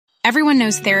Everyone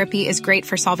knows therapy is great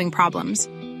for solving problems,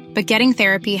 but getting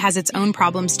therapy has its own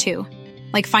problems too,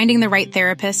 like finding the right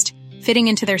therapist, fitting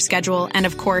into their schedule, and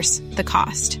of course, the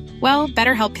cost. Well,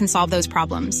 BetterHelp can solve those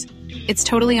problems. It's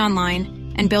totally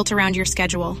online and built around your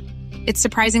schedule. It's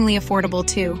surprisingly affordable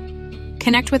too.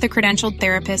 Connect with a credentialed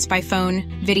therapist by phone,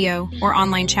 video, or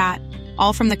online chat,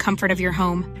 all from the comfort of your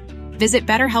home. Visit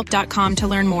BetterHelp.com to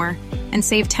learn more and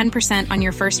save 10% on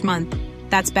your first month.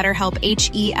 That's BetterHelp,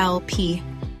 H-E-L-P.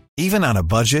 Even on a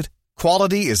budget,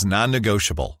 quality is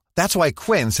non-negotiable. That's why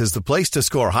Quince is the place to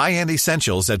score high-end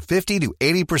essentials at 50 to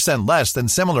 80% less than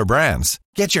similar brands.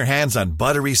 Get your hands on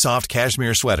buttery soft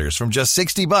cashmere sweaters from just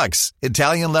 $60,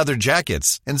 Italian leather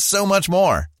jackets, and so much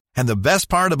more. And the best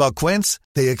part about Quince,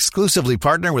 they exclusively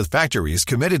partner with factories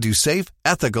committed to safe,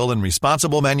 ethical, and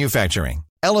responsible manufacturing.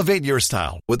 Elevate your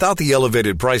style without the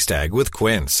elevated price tag with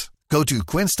Quince. Go to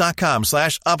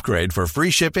quince.com/upgrade for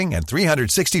free shipping and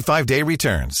 365-day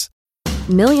returns.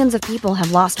 Millions of people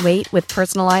have lost weight with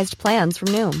personalized plans from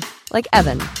Noom. Like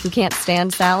Evan, who can't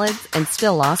stand salads and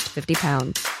still lost 50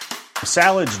 pounds.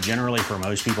 Salads generally for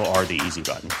most people are the easy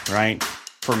button, right?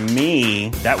 For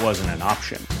me, that wasn't an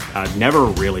option. I never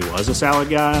really was a salad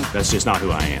guy. That's just not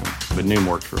who I am. But Noom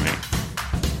worked for me.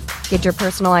 Get your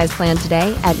personalized plan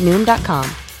today at Noom.com.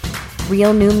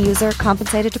 Real Noom user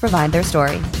compensated to provide their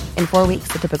story. In 4 weeks,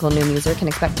 the typical Noom user can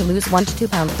expect to lose 1 to 2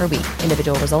 pounds per week.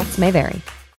 Individual results may vary.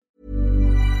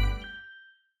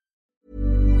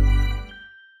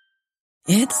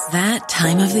 It's that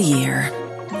time of the year.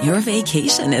 Your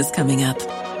vacation is coming up.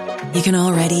 You can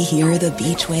already hear the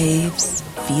beach waves,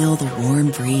 feel the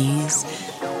warm breeze,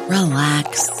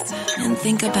 relax, and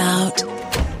think about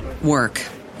work.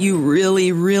 You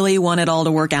really, really want it all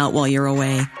to work out while you're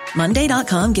away.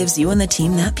 Monday.com gives you and the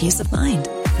team that peace of mind.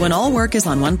 When all work is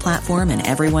on one platform and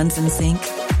everyone's in sync,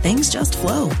 things just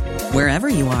flow. Wherever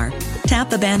you are, tap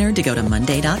the banner to go to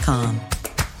Monday.com.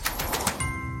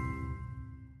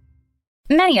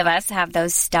 Many of us have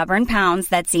those stubborn pounds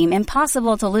that seem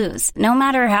impossible to lose, no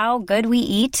matter how good we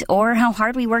eat or how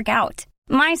hard we work out.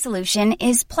 My solution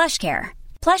is PlushCare.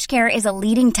 PlushCare is a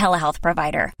leading telehealth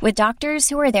provider with doctors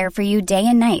who are there for you day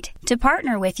and night to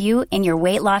partner with you in your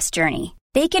weight loss journey.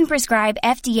 They can prescribe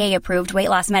FDA-approved weight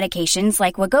loss medications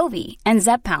like Wegovy and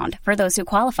Zepbound for those who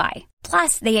qualify.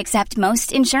 Plus, they accept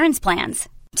most insurance plans.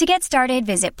 To get started,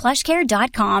 visit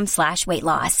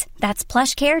plushcare.com/weightloss. That's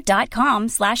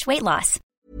plushcare.com/weightloss.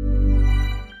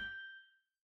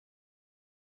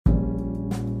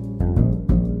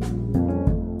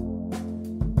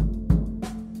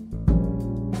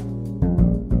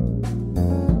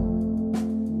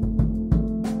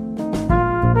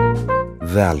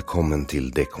 Välkommen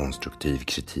till dekonstruktiv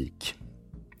kritik.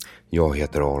 Jag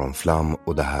heter Aron Flam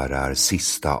och det här är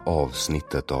sista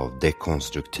avsnittet av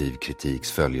dekonstruktiv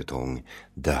kritiks följetong.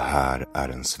 Det här är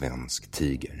en svensk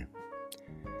tiger.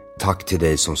 Tack till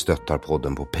dig som stöttar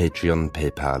podden på Patreon,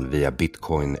 Paypal, via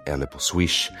Bitcoin eller på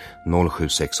Swish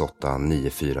 0768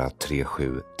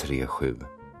 943737.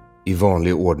 I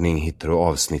vanlig ordning hittar du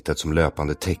avsnittet som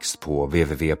löpande text på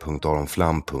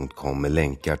www.aronflam.com med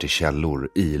länkar till källor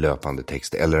i löpande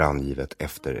text eller angivet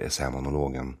efter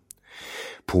essämonologen.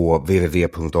 På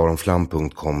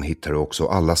www.aronflam.com hittar du också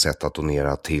alla sätt att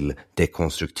donera till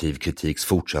dekonstruktiv kritiks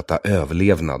fortsatta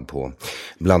överlevnad på.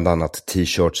 Bland annat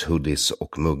t-shirts, hoodies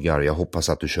och muggar. Jag hoppas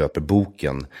att du köper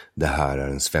boken Det här är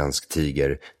en svensk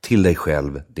tiger till dig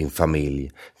själv, din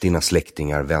familj, dina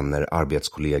släktingar, vänner,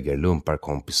 arbetskollegor,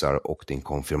 lumparkompisar och din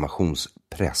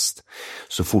konfirmationspräst.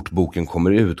 Så fort boken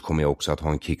kommer ut kommer jag också att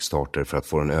ha en Kickstarter för att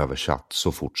få den översatt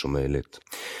så fort som möjligt.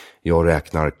 Jag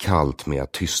räknar kallt med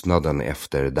att tystnaden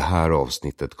efter det här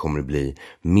avsnittet kommer att bli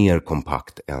mer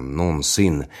kompakt än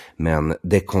någonsin. Men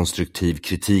dekonstruktiv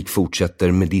kritik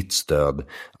fortsätter med ditt stöd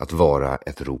att vara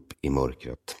ett rop i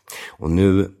mörkret. Och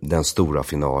nu den stora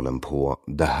finalen på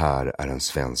Det här är en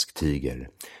svensk tiger.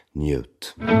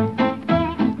 Njut!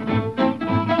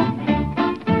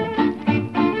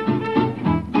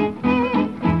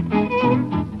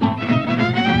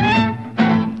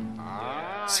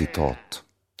 Citat.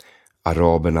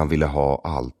 Araberna ville ha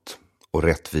allt och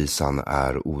rättvisan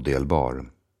är odelbar.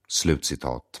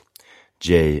 Slutcitat.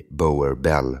 J. Bower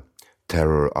Bell,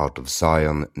 Terror Out of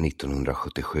Zion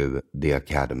 1977, The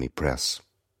Academy Press.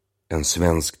 En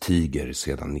svensk tiger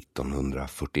sedan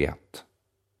 1941.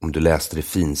 Om du läste det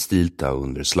finstilta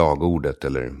under slagordet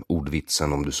eller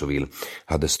ordvitsen om du så vill,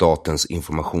 hade Statens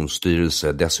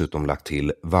informationsstyrelse dessutom lagt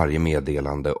till varje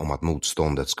meddelande om att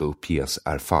motståndet ska uppges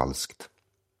är falskt.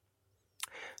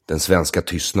 Den svenska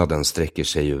tystnaden sträcker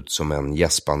sig ut som en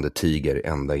gäspande tiger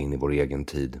ända in i vår egen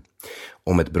tid.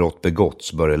 Om ett brott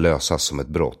begåtts bör det lösas som ett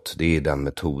brott. Det är den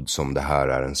metod som det här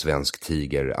är en svensk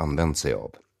tiger använt sig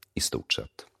av, i stort sett.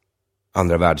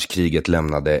 Andra världskriget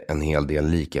lämnade en hel del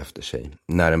lik efter sig.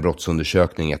 När en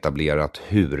brottsundersökning etablerat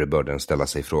hur bör den ställa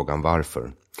sig frågan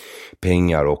varför.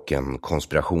 Pengar och en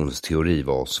konspirationsteori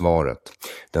var svaret.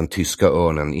 Den tyska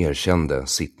örnen erkände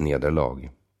sitt nederlag.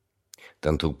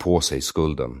 Den tog på sig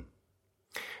skulden.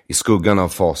 I skuggan av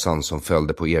fasan som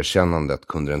följde på erkännandet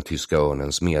kunde den tyska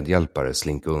örnens medhjälpare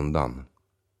slinka undan.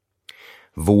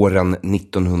 Våren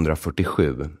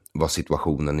 1947 var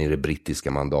situationen i det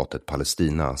brittiska mandatet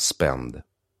Palestina spänd.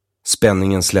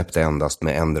 Spänningen släppte endast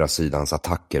med ändra sidans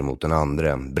attacker mot den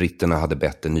andra. Britterna hade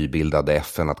bett det nybildade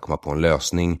FN att komma på en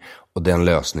lösning och den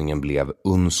lösningen blev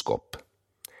UNSCOP,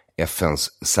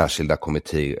 FNs särskilda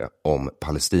kommitté om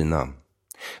Palestina.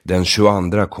 Den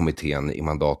 22:a kommittén i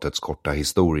mandatets korta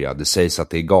historia, det sägs att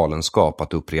det är galenskap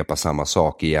att upprepa samma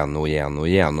sak igen och igen och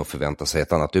igen och förvänta sig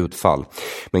ett annat utfall.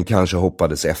 Men kanske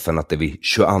hoppades FN att det vid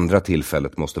 22:a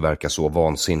tillfället måste verka så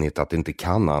vansinnigt att det inte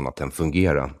kan annat än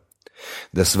fungera.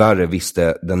 Dessvärre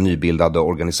visste den nybildade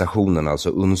organisationen, alltså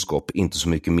UNSCOP, inte så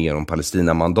mycket mer om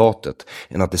Palestina-mandatet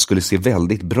än att det skulle se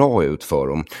väldigt bra ut för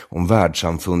dem om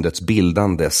världssamfundets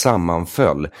bildande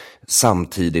sammanföll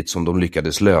samtidigt som de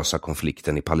lyckades lösa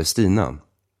konflikten i Palestina.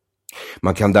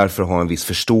 Man kan därför ha en viss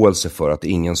förståelse för att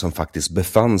ingen som faktiskt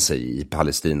befann sig i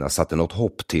Palestina satte något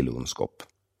hopp till UNSCOP.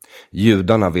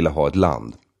 Judarna ville ha ett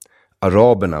land.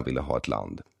 Araberna ville ha ett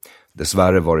land.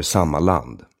 Dessvärre var det samma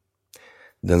land.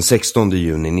 Den 16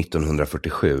 juni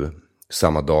 1947,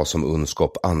 samma dag som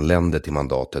UNSCOP anlände till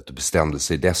mandatet, bestämde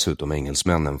sig dessutom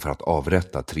engelsmännen för att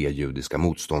avrätta 3 judiska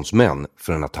motståndsmän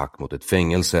för en attack mot ett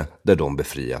fängelse där de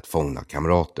befriat fångna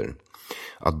kamrater.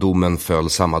 Att domen föll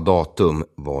samma datum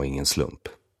var ingen slump.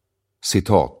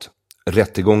 Citat: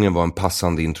 rättegången var en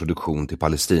passande introduktion till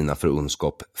Palestina för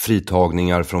UNSCOP,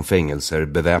 fritagningar från fängelser,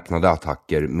 beväpnade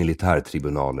attacker,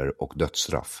 militärtribunaler och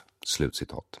dödsstraff.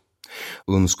 Slutcitat.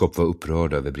 UNSCOP var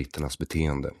upprörd över britternas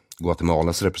beteende.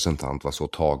 Guatemalas representant var så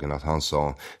tagen att han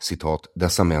sa, citat,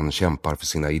 dessa män kämpar för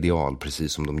sina ideal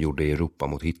precis som de gjorde i Europa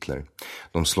mot Hitler.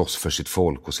 De slåss för sitt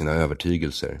folk och sina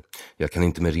övertygelser. Jag kan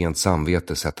inte med rent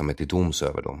samvete sätta mig till doms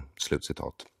över dem.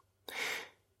 Slutcitat.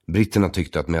 Britterna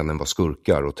tyckte att männen var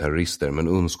skurkar och terrorister, men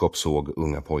UNSCOP såg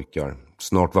unga pojkar.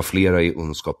 Snart var flera i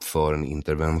UNSCOP för en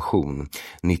intervention.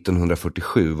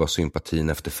 1947 var sympatin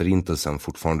efter förintelsen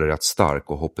fortfarande rätt stark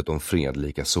och hoppet om fred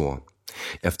lika så.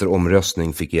 Efter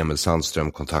omröstning fick Emil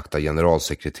Sandström kontakta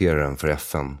generalsekreteraren för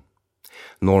FN.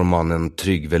 Norrmannen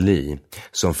Trygve Lie,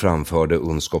 som framförde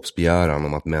UNSCOPs begäran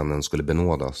om att männen skulle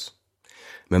benådas.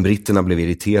 Men britterna blev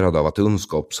irriterade av att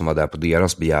UNSCOP, som var där på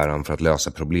deras begäran för att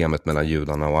lösa problemet mellan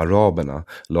judarna och araberna,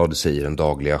 lade sig i den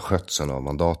dagliga skötseln av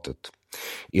mandatet.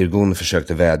 Irgun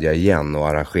försökte vädja igen och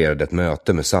arrangerade ett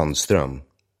möte med Sandström.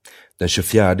 Den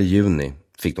 24 juni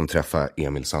fick de träffa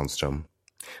Emil Sandström.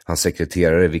 Hans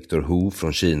sekreterare Victor Hu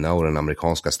från Kina och den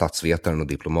amerikanska statsvetaren och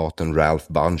diplomaten Ralph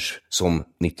Bunche, som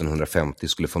 1950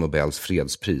 skulle få Nobels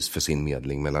fredspris för sin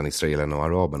medling mellan israelerna och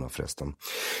araberna förresten.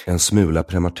 En smula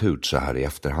prematurt så här i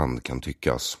efterhand kan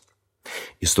tyckas.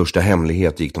 I största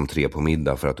hemlighet gick de 3 på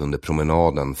middag för att under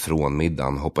promenaden från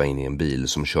middagen hoppa in i en bil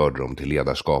som körde dem till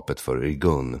ledarskapet för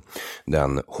Irgun,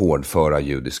 den hårdföra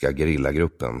judiska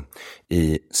gerillagruppen.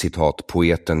 I, citat,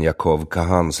 poeten Yakov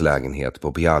Kahans lägenhet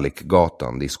på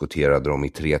Bialikgatan diskuterade de i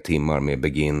 3 timmar med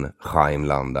Begin, Chaim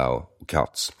Landau och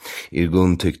Katz.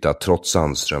 Irgun tyckte att trots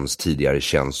Sandströms tidigare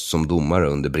tjänst som domare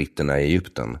under britterna i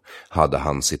Egypten hade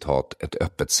han, citat, ett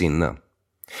öppet sinne.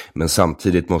 Men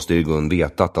samtidigt måste Irgun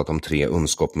vetat att de 3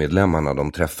 UNSCOP-medlemmarna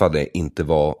de träffade inte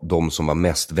var de som var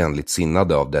mest vänligt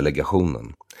sinnade av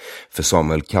delegationen. För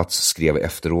Samuel Katz skrev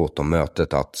efteråt om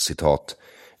mötet att, citat,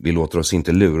 vi låter oss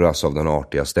inte luras av den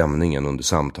artiga stämningen under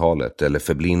samtalet eller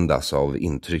förblindas av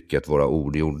intrycket våra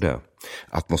ord gjorde.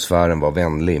 Atmosfären var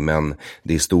vänlig, men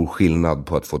det är stor skillnad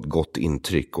på att få ett gott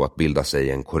intryck och att bilda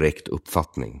sig en korrekt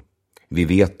uppfattning. Vi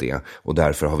vet det och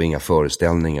därför har vi inga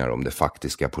föreställningar om det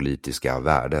faktiska politiska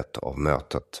värdet av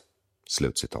mötet.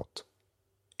 Slutcitat.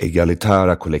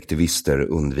 Egalitära kollektivister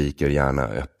undviker gärna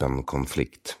öppen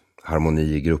konflikt.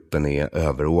 Harmoni i gruppen är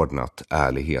överordnat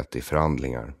ärlighet i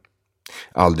förhandlingar.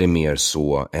 Aldrig mer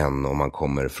så än om man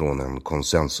kommer från en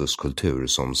konsensuskultur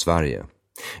som Sverige.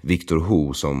 Victor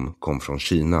Hu, som kom från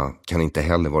Kina, kan inte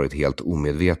heller varit helt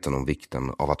omedveten om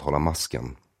vikten av att hålla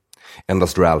masken.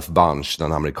 Endast Ralph Bunche,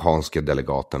 den amerikanske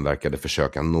delegaten, verkade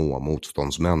försöka nå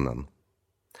motståndsmännen.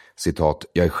 Citat,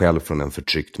 jag är själv från en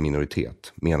förtryckt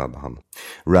minoritet, menade han.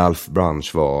 Ralph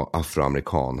Bunche var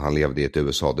afroamerikan. Han levde i ett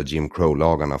USA där Jim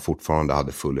Crow-lagarna fortfarande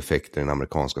hade full effekt i den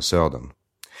amerikanska södern.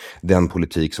 Den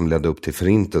politik som ledde upp till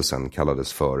förintelsen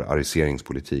kallades för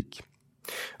ariseringspolitik.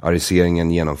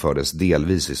 Ariseringen genomfördes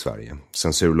delvis i Sverige.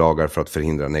 Censurlagar för att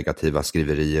förhindra negativa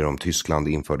skriverier om Tyskland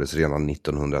infördes redan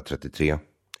 1933.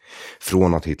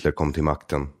 Från att Hitler kom till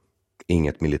makten,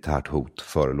 inget militärt hot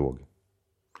förelåg.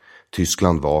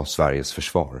 Tyskland var Sveriges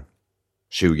försvar.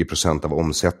 20% av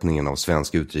omsättningen av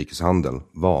svensk utrikeshandel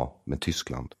var med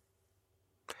Tyskland.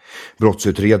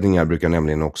 Brottsutredningar brukar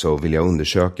nämligen också vilja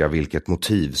undersöka vilket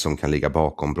motiv som kan ligga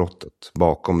bakom brottet.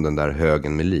 Bakom den där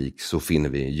högen med lik så finner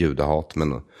vi judehat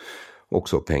men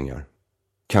också pengar.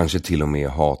 Kanske till och med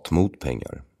hat mot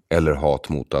pengar. Eller hat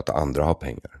mot att andra har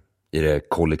pengar. I det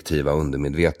kollektiva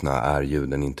undermedvetna är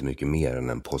juden inte mycket mer än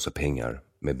en påse pengar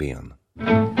med ben.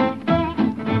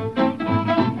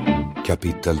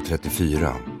 Kapitel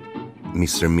 34.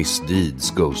 Mr. Miss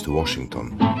Deeds goes to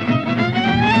Washington.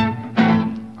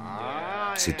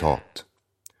 Citat.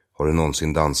 Har du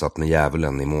någonsin dansat med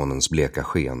djävulen i månens bleka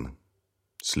sken?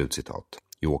 Slutcitat.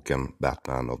 Jokern,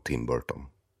 Batman av Tim Burton.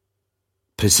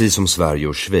 Precis som Sverige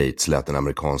och Schweiz lät den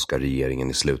amerikanska regeringen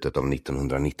i slutet av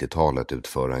 1990-talet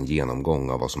utföra en genomgång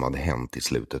av vad som hade hänt i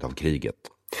slutet av kriget.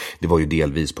 Det var ju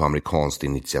delvis på amerikanskt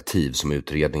initiativ som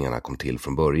utredningarna kom till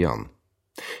från början.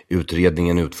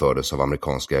 Utredningen utfördes av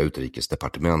amerikanska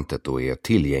utrikesdepartementet och är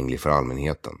tillgänglig för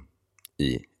allmänheten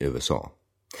i USA.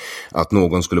 Att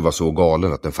någon skulle vara så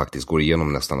galen att den faktiskt går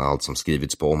igenom nästan allt som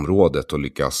skrivits på området och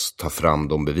lyckas ta fram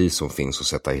de bevis som finns och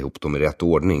sätta ihop dem i rätt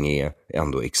ordning är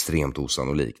ändå extremt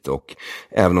osannolikt. Och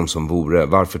även om som vore,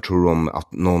 varför tror de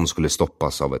att någon skulle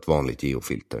stoppas av ett vanligt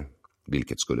geofilter?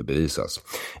 Vilket skulle bevisas.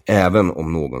 Även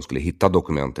om någon skulle hitta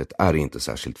dokumentet är det inte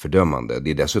särskilt fördömande.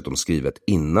 Det är dessutom skrivet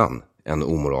innan en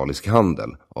omoralisk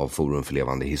handel av Forum för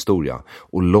levande historia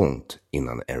och långt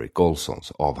innan Eric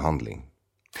Golsons avhandling.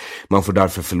 Man får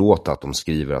därför förlåta att de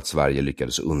skriver att Sverige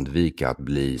lyckades undvika att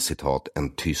bli, citat,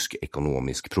 en tysk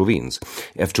ekonomisk provins,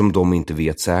 eftersom de inte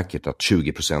vet säkert att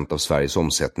 20% av Sveriges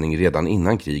omsättning redan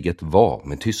innan kriget var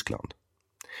med Tyskland.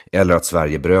 Eller att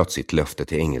Sverige bröt sitt löfte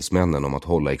till engelsmännen om att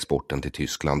hålla exporten till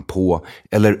Tyskland på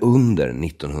eller under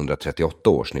 1938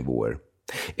 års nivåer.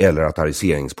 Eller att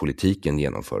ariseringspolitiken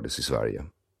genomfördes i Sverige.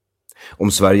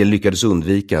 Om Sverige lyckades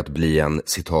undvika att bli en,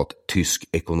 citat, tysk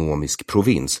ekonomisk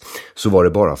provins så var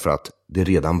det bara för att det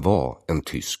redan var en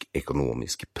tysk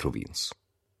ekonomisk provins.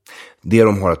 Det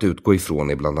de har att utgå ifrån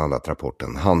är bland annat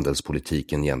rapporten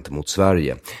Handelspolitiken gentemot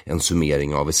Sverige, en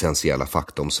summering av essentiella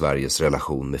fakta om Sveriges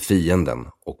relation med fienden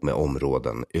och med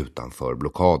områden utanför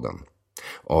blockaden,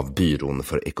 av Byrån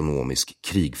för ekonomisk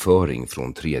krigföring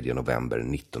från 3 november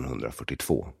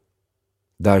 1942.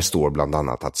 Där står bland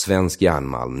annat att svensk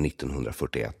järnmalm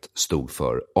 1941 stod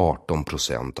för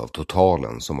 18% av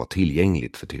totalen som var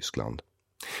tillgängligt för Tyskland.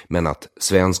 Men att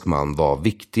svensk malm var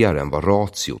viktigare än vad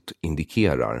ratiot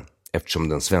indikerar eftersom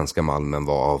den svenska malmen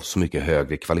var av så mycket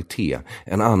högre kvalitet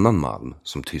än annan malm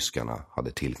som tyskarna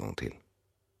hade tillgång till.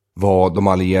 Vad de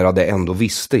allierade ändå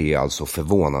visste är alltså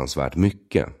förvånansvärt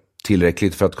mycket.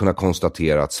 Tillräckligt för att kunna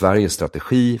konstatera att Sveriges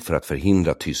strategi för att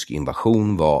förhindra tysk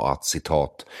invasion var att,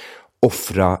 citat,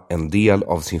 offra en del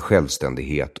av sin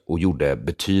självständighet och gjorde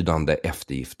betydande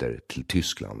eftergifter till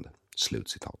Tyskland.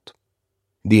 Slutcitat.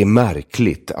 Det är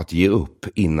märkligt att ge upp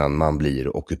innan man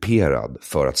blir ockuperad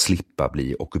för att slippa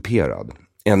bli ockuperad.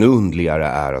 Ännu undligare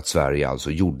är att Sverige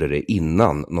alltså gjorde det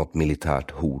innan något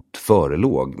militärt hot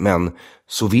förelåg. Men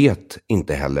så vet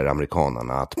inte heller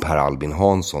amerikanerna att Per Albin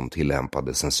Hansson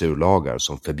tillämpade censurlagar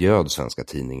som förbjöd svenska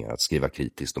tidningar att skriva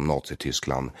kritiskt om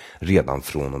Nazityskland redan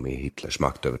från och med Hitlers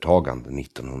maktövertagande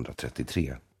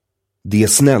 1933. Det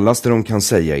snällaste de kan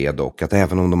säga är dock att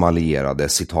även om de allierade,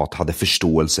 citat, hade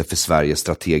förståelse för Sveriges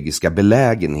strategiska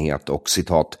belägenhet och,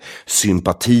 citat,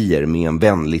 sympatier med en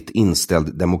vänligt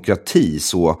inställd demokrati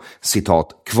så,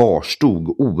 citat,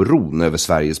 kvarstod oron över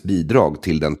Sveriges bidrag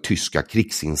till den tyska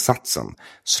krigsinsatsen,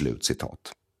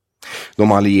 slutcitat.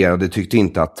 De allierade tyckte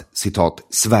inte att, citat,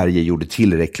 Sverige gjorde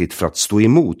tillräckligt för att stå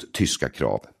emot tyska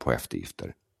krav på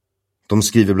eftergifter. De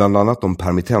skriver bland annat om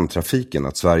permittenttrafiken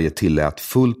att Sverige tillät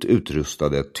fullt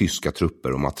utrustade tyska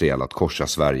trupper och materiel att korsa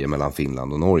Sverige mellan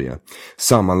Finland och Norge.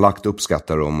 Sammanlagt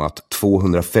uppskattar de att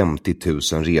 250 000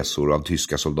 resor av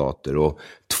tyska soldater och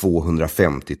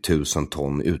 250 000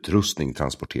 ton utrustning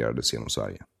transporterades genom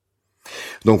Sverige.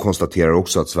 De konstaterar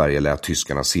också att Sverige lät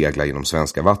tyskarna segla genom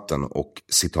svenska vatten och,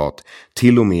 citat,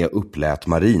 till och med upplät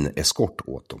marineskort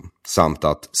åt dem. Samt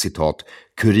att, citat,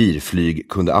 kurirflyg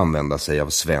kunde använda sig av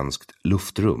svenskt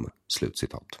luftrum,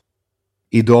 slutcitat.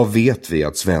 Idag vet vi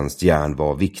att svenskt järn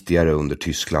var viktigare under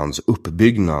Tysklands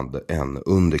uppbyggnad än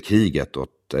under kriget och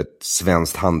att ett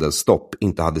svenskt handelsstopp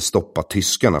inte hade stoppat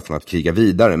tyskarna från att kriga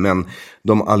vidare. Men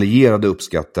de allierade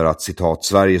uppskattar att citat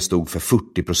Sverige stod för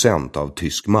 40% av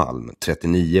tysk malm,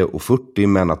 39 och 40,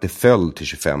 men att det föll till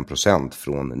 25%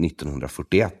 från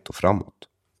 1941 och framåt.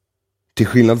 Till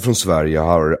skillnad från Sverige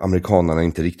har amerikanerna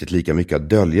inte riktigt lika mycket att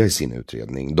dölja i sin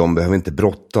utredning. De behöver inte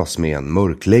brottas med en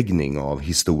mörkläggning av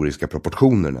historiska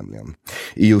proportioner nämligen.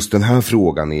 I just den här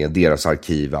frågan är deras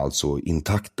arkiv alltså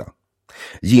intakta.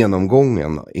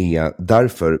 Genomgången är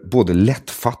därför både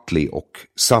lättfattlig och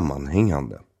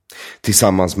sammanhängande.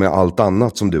 Tillsammans med allt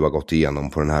annat som du har gått igenom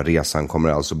på den här resan kommer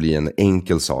det alltså bli en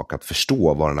enkel sak att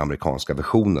förstå vad den amerikanska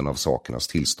versionen av sakernas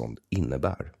tillstånd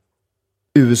innebär.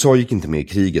 USA gick inte med i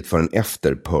kriget förrän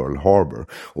efter Pearl Harbor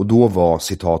och då var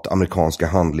citat amerikanska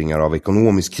handlingar av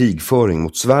ekonomisk krigföring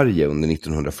mot Sverige under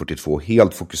 1942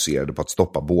 helt fokuserade på att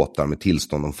stoppa båtar med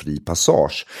tillstånd om fri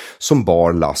passage som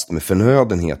bar last med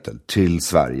förnödenheter till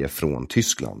Sverige från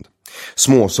Tyskland.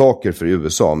 Små saker för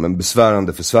USA men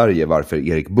besvärande för Sverige varför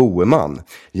Erik Boheman,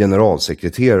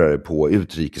 generalsekreterare på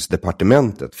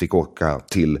utrikesdepartementet, fick åka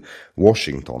till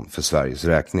Washington för Sveriges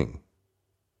räkning.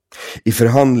 I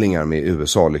förhandlingar med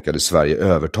USA lyckades Sverige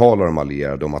övertala de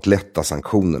allierade om att lätta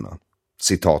sanktionerna.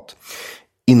 Citat: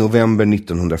 I november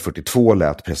 1942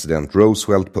 lät president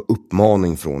Roosevelt på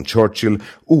uppmaning från Churchill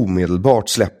omedelbart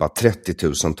släppa 30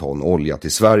 000 ton olja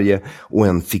till Sverige och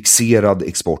en fixerad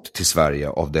export till Sverige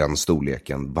av den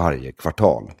storleken varje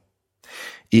kvartal.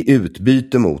 I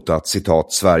utbyte mot att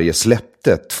citat Sverige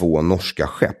släppte 2 norska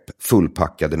skepp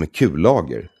fullpackade med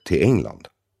kullager till England.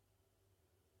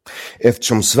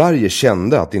 Eftersom Sverige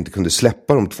kände att det inte kunde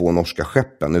släppa de 2 norska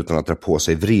skeppen utan att dra på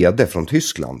sig vrede från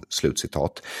Tyskland,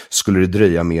 slutcitat, skulle det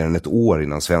dröja mer än ett år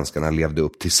innan svenskarna levde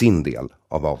upp till sin del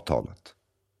av avtalet.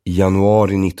 I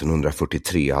januari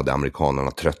 1943 hade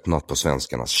amerikanerna tröttnat på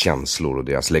svenskarnas känslor och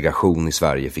deras legation i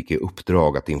Sverige fick i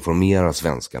uppdrag att informera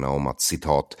svenskarna om att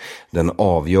citat den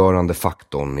avgörande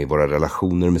faktorn i våra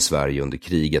relationer med Sverige under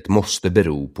kriget måste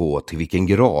bero på till vilken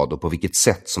grad och på vilket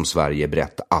sätt som Sverige är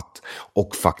berett att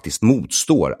och faktiskt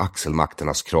motstår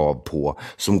axelmakternas krav på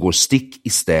som går stick i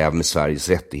stäv med Sveriges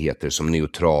rättigheter som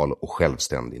neutral och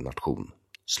självständig nation.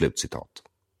 Slutcitat.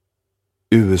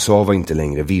 USA var inte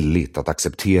längre villigt att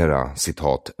acceptera,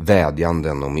 citat,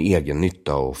 vädjanden om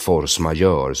egennytta och force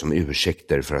majeure som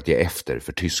ursäkter för att ge efter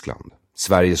för Tyskland.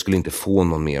 Sverige skulle inte få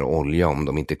någon mer olja om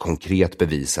de inte konkret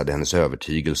bevisade hennes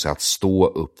övertygelse att stå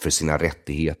upp för sina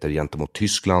rättigheter gentemot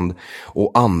Tyskland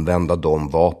och använda de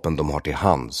vapen de har till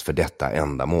hands för detta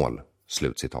ändamål.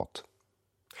 Slutcitat.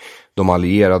 De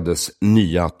allierades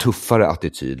nya, tuffare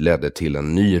attityd ledde till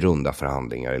en ny runda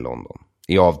förhandlingar i London.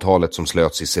 I avtalet som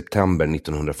slöts i september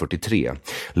 1943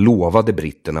 lovade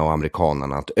britterna och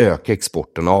amerikanerna att öka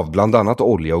exporten av bland annat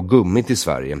olja och gummi till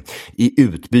Sverige i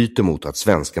utbyte mot att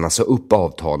svenskarna sa upp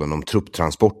avtalen om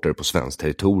trupptransporter på svenskt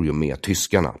territorium med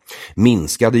tyskarna,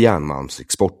 minskade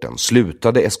järnmalmsexporten,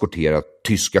 slutade eskortera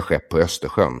tyska skepp på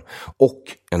Östersjön och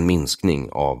en minskning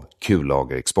av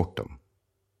kullagerexporten.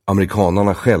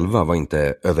 Amerikanerna själva var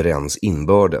inte överens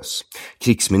inbördes.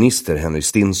 Krigsminister Henry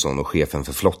Stinson och chefen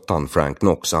för flottan Frank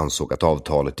Knox ansåg att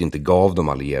avtalet inte gav de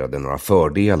allierade några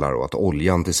fördelar och att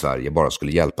oljan till Sverige bara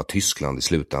skulle hjälpa Tyskland i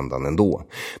slutändan ändå.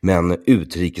 Men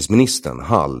utrikesministern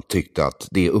Hall tyckte att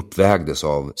det uppvägdes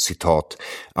av, citat,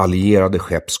 allierade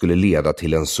skepp skulle leda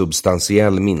till en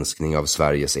substantiell minskning av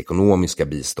Sveriges ekonomiska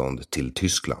bistånd till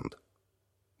Tyskland.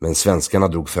 Men svenskarna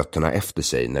drog fötterna efter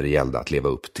sig när det gällde att leva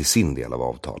upp till sin del av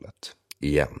avtalet.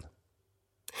 Igen.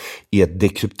 I ett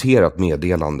dekrypterat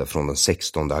meddelande från den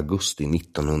 16 augusti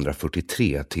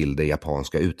 1943 till det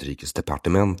japanska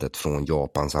utrikesdepartementet från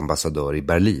Japans ambassadör i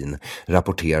Berlin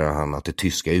rapporterar han att det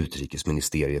tyska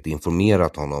utrikesministeriet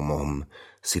informerat honom om,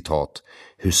 citat,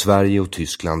 hur Sverige och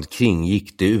Tyskland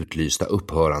kringgick det utlysta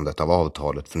upphörandet av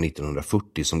avtalet från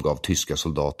 1940 som gav tyska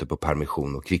soldater på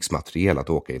permission och krigsmateriel att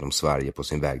åka genom Sverige på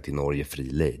sin väg till Norge fri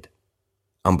lejd.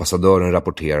 Ambassadören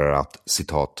rapporterar att,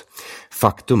 citat,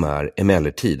 faktum är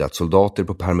emellertid att soldater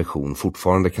på permission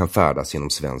fortfarande kan färdas genom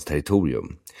svenskt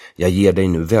territorium. Jag ger dig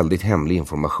nu väldigt hemlig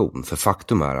information, för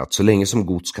faktum är att så länge som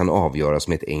gods kan avgöras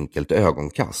med ett enkelt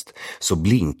ögonkast så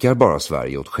blinkar bara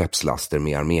Sverige åt skeppslaster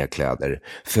med armékläder,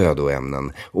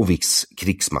 födoämnen och viss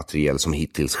krigsmateriel som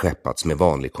hittills skeppats med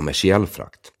vanlig kommersiell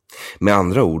frakt. Med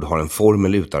andra ord har en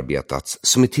formel utarbetats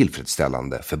som är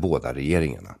tillfredsställande för båda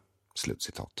regeringarna.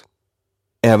 Slutcitat.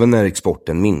 Även när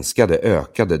exporten minskade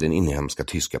ökade den inhemska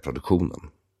tyska produktionen.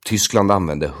 Tyskland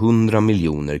använde 100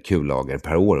 miljoner kullager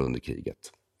per år under kriget.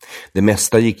 Det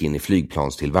mesta gick in i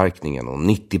flygplanstillverkningen och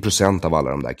 90% av alla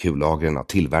de där kullagren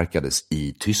tillverkades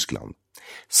i Tyskland.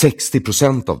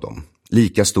 60% av dem,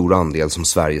 lika stor andel som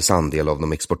Sveriges andel av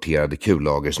de exporterade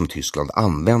kullager som Tyskland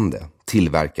använde,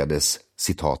 tillverkades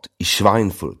citat i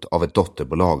Schweinfurt av ett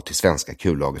dotterbolag till svenska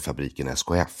kullagerfabriken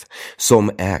SKF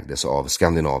som ägdes av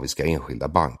Skandinaviska Enskilda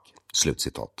Bank,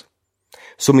 slutcitat.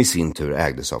 Som i sin tur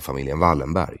ägdes av familjen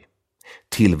Wallenberg.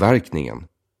 Tillverkningen,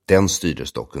 den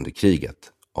styrdes dock under kriget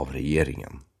av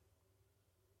regeringen.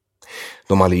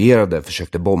 De allierade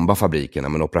försökte bomba fabrikerna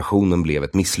men operationen blev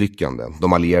ett misslyckande.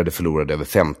 De allierade förlorade över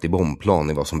 50 bombplan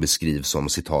i vad som beskrivs som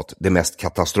citat de mest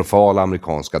katastrofala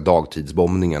amerikanska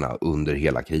dagtidsbombningarna under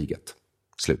hela kriget.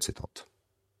 Slutcitat.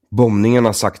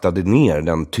 Bombningarna saktade ner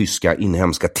den tyska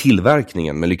inhemska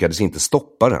tillverkningen men lyckades inte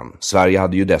stoppa den. Sverige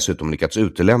hade ju dessutom lyckats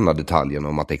utelämna detaljen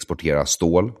om att exportera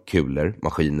stål, kulor,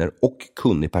 maskiner och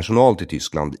kunnig personal till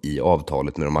Tyskland i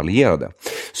avtalet med de allierade.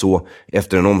 Så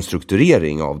efter en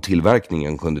omstrukturering av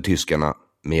tillverkningen kunde tyskarna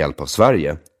med hjälp av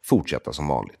Sverige fortsätta som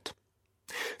vanligt.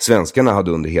 Svenskarna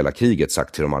hade under hela kriget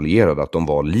sagt till de allierade att de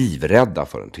var livrädda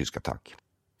för en tysk attack.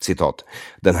 Citat,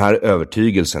 den här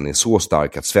övertygelsen är så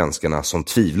stark att svenskarna som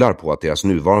tvivlar på att deras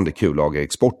nuvarande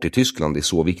kullagerexport till Tyskland är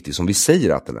så viktig som vi säger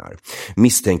att den är,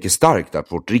 misstänker starkt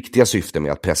att vårt riktiga syfte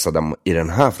med att pressa dem i den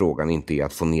här frågan inte är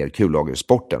att få ner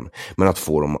kullagerexporten, men att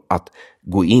få dem att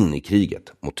gå in i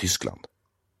kriget mot Tyskland.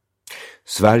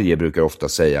 Sverige brukar ofta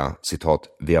säga, citat,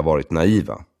 vi har varit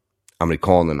naiva.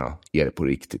 Amerikanerna är det på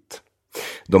riktigt.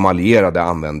 De allierade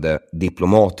använde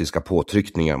diplomatiska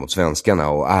påtryckningar mot svenskarna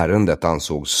och ärendet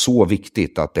ansågs så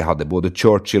viktigt att det hade både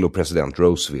Churchill och president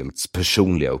Roosevelts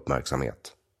personliga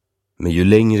uppmärksamhet. Men ju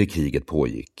längre kriget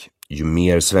pågick, ju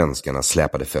mer svenskarna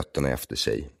släpade fötterna efter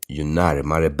sig, ju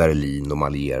närmare Berlin de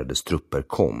allierades trupper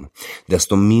kom,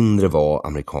 desto mindre var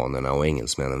amerikanerna och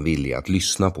engelsmännen villiga att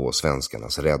lyssna på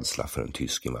svenskarnas rädsla för en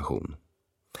tysk invasion.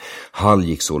 Hall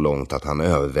gick så långt att han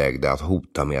övervägde att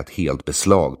hota med att helt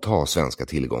beslagta svenska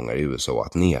tillgångar i USA och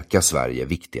att neka Sverige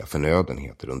viktiga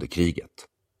förnödenheter under kriget.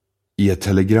 I ett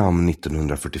telegram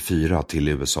 1944 till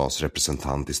USAs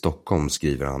representant i Stockholm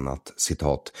skriver han att,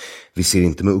 citat, vi ser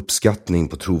inte med uppskattning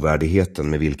på trovärdigheten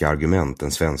med vilka argument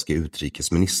den svenska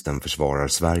utrikesministern försvarar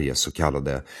Sveriges så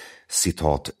kallade,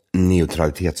 citat,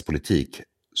 neutralitetspolitik,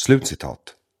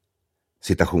 slutcitat.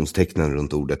 Citationstecknen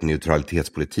runt ordet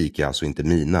neutralitetspolitik är alltså inte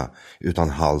mina, utan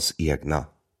Halls egna.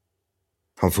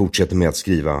 Han fortsätter med att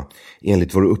skriva,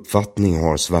 enligt vår uppfattning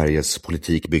har Sveriges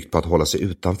politik byggt på att hålla sig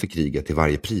utanför kriget till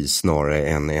varje pris snarare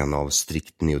än en av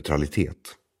strikt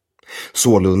neutralitet.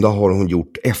 Sålunda har hon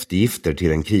gjort eftergifter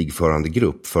till en krigförande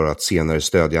grupp för att senare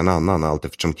stödja en annan allt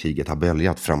eftersom kriget har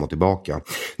böljat fram och tillbaka.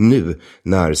 Nu,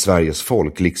 när Sveriges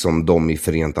folk, liksom de i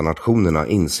Förenta Nationerna,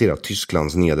 inser att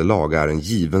Tysklands nederlag är en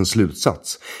given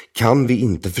slutsats, kan vi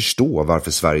inte förstå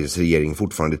varför Sveriges regering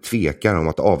fortfarande tvekar om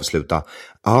att avsluta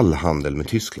all handel med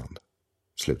Tyskland.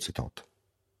 Slutcitat.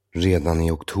 Redan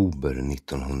i oktober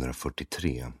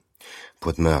 1943 på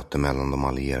ett möte mellan de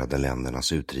allierade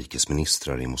ländernas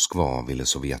utrikesministrar i Moskva ville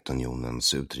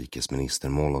Sovjetunionens utrikesminister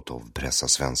Molotov pressa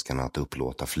svenskarna att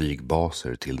upplåta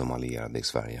flygbaser till de allierade i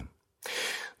Sverige.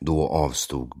 Då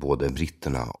avstod både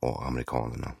britterna och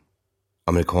amerikanerna.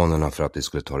 Amerikanerna för att de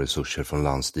skulle ta resurser från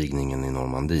landstigningen i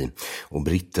Normandie och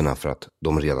britterna för att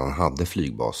de redan hade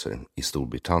flygbaser i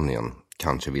Storbritannien.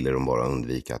 Kanske ville de bara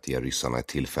undvika att ge ryssarna ett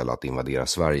tillfälle att invadera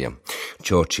Sverige.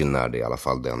 Churchill närde i alla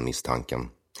fall den misstanken.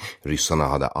 Ryssarna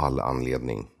hade all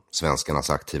anledning. Svenskarnas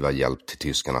aktiva hjälp till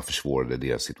tyskarna försvårade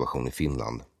deras situation i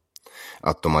Finland.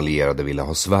 Att de allierade ville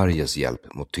ha Sveriges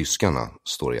hjälp mot tyskarna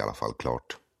står i alla fall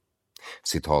klart.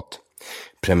 Citat.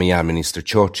 Premiärminister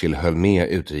Churchill höll med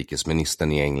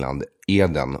utrikesministern i England,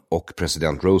 Eden och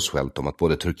president Roosevelt om att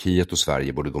både Turkiet och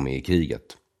Sverige borde gå med i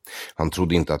kriget. Han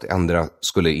trodde inte att ändra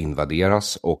skulle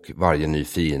invaderas och varje ny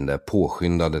fiende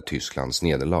påskyndade Tysklands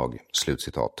nederlag,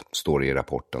 slutcitat, står det i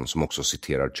rapporten som också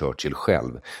citerar Churchill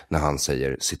själv när han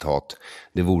säger, citat,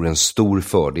 det vore en stor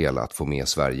fördel att få med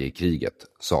Sverige i kriget,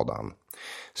 sade han.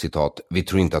 Citat, vi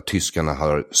tror inte att tyskarna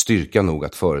har styrka nog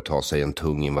att företa sig en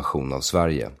tung invasion av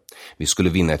Sverige. Vi skulle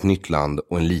vinna ett nytt land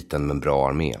och en liten men bra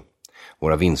armé.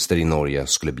 Våra vinster i Norge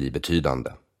skulle bli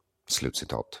betydande,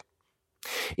 slutcitat.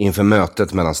 Inför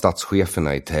mötet mellan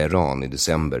statscheferna i Teheran i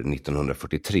december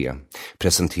 1943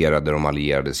 presenterade de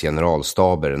allierades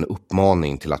generalstaber en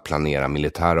uppmaning till att planera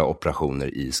militära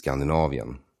operationer i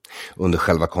Skandinavien. Under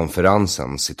själva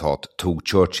konferensen, citat, tog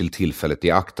Churchill tillfället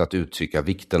i akt att uttrycka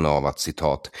vikten av att,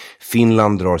 citat,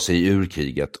 Finland drar sig ur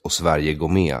kriget och Sverige går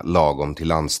med lagom till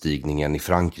landstigningen i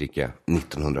Frankrike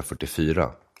 1944,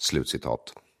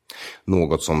 slutcitat.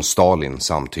 Något som Stalin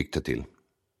samtyckte till.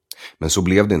 Men så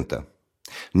blev det inte.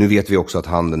 Nu vet vi också att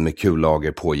handeln med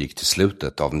kullager pågick till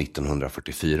slutet av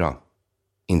 1944.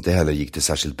 Inte heller gick det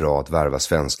särskilt bra att värva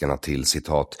svenskarna till,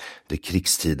 citat, det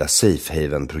krigstida Safe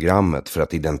Haven-programmet för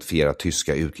att identifiera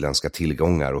tyska utländska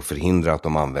tillgångar och förhindra att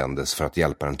de användes för att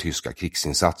hjälpa den tyska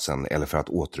krigsinsatsen eller för att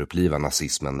återuppliva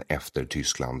nazismen efter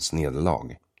Tysklands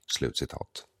nederlag.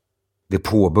 Slutcitat. Det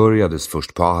påbörjades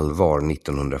först på allvar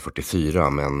 1944,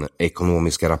 men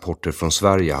ekonomiska rapporter från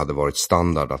Sverige hade varit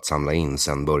standard att samla in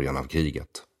sedan början av kriget.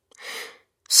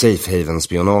 Safe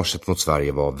Haven-spionaget mot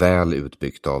Sverige var väl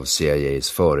utbyggt av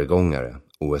CIAs föregångare,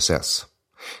 OSS.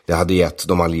 Det hade gett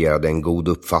de allierade en god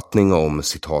uppfattning om,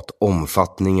 citat,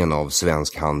 omfattningen av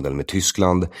svensk handel med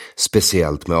Tyskland,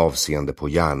 speciellt med avseende på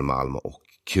järnmalm och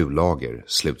kullager,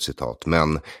 slutcitat,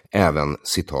 men även,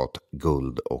 citat,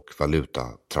 guld- och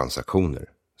valutatransaktioner,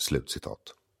 slutcitat.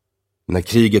 När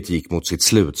kriget gick mot sitt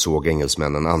slut såg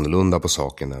engelsmännen annorlunda på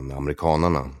saken än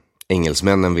amerikanerna.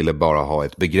 Engelsmännen ville bara ha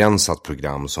ett begränsat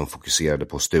program som fokuserade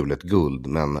på stulet guld,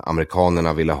 men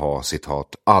amerikanerna ville ha,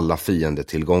 citat, alla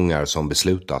fiendetillgångar som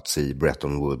beslutats i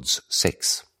Bretton Woods 6.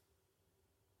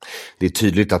 Det är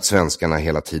tydligt att svenskarna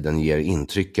hela tiden ger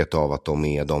intrycket av att de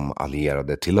är de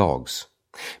allierade till lags.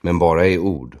 Men bara i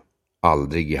ord,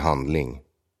 aldrig i handling.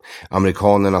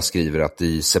 Amerikanerna skriver att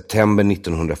i september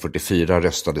 1944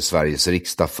 röstade Sveriges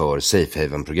riksdag för Safe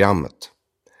Haven-programmet.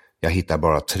 Jag hittar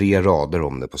bara 3 rader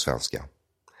om det på svenska.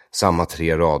 Samma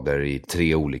 3 rader i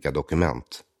 3 olika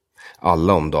dokument.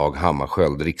 Alla om Dag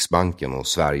Hammarskjöld, Riksbanken och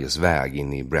Sveriges väg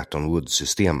in i Bretton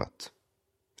Woods-systemet.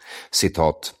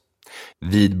 Citat.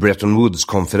 Vid Bretton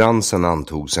Woods-konferensen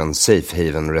antogs en Safe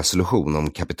Haven-resolution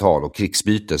om kapital- och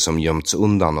krigsbyte som gömts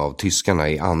undan av tyskarna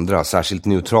i andra, särskilt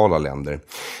neutrala länder.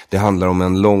 Det handlar om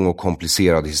en lång och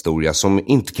komplicerad historia som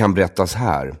inte kan berättas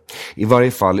här. I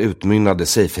varje fall utmynnade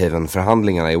Safe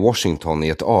Haven-förhandlingarna i Washington i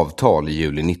ett avtal i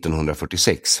juli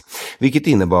 1946, vilket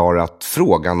innebar att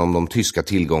frågan om de tyska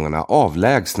tillgångarna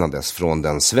avlägsnades från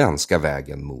den svenska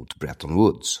vägen mot Bretton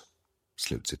Woods.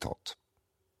 Slutcitat.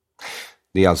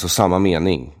 Det är alltså samma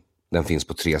mening. Den finns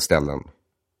på 3 ställen.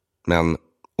 Men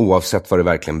oavsett vad det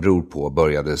verkligen beror på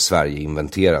började Sverige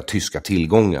inventera tyska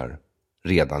tillgångar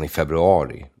redan i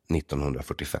februari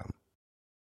 1945.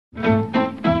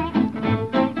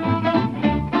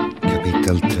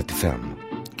 Kapitel 35.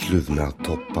 Kluvna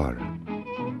toppar.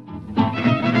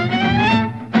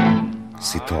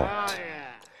 Citat.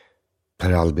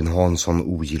 Per Albin Hansson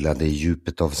ogillade i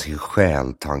djupet av sin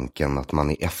själ tanken att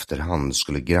man i efterhand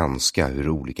skulle granska hur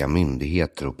olika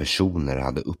myndigheter och personer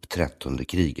hade uppträtt under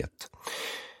kriget.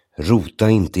 Rota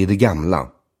inte i det gamla,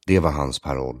 det var hans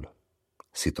paroll.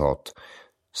 Citat.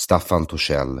 Staffan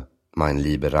Torssell, mein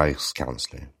lieber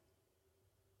Reichskanzler.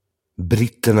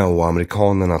 Britterna och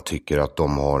amerikanerna tycker att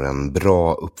de har en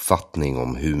bra uppfattning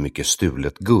om hur mycket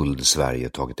stulet guld Sverige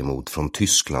tagit emot från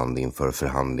Tyskland inför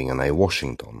förhandlingarna i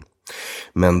Washington.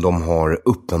 Men de har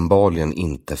uppenbarligen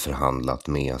inte förhandlat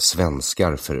med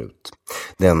svenskar förut.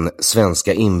 Den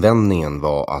svenska invändningen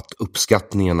var att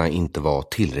uppskattningarna inte var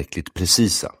tillräckligt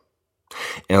precisa.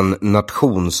 En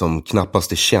nation som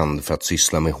knappast är känd för att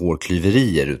syssla med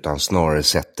hårklyverier utan snarare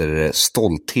sätter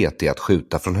stolthet i att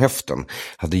skjuta från höften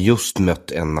hade just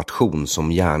mött en nation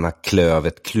som gärna klöv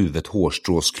ett kluvet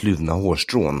hårstrås kluvna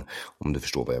hårstrån, om du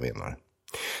förstår vad jag menar.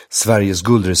 Sveriges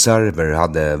guldreserver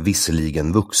hade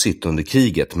visserligen vuxit under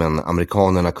kriget, men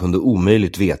amerikanerna kunde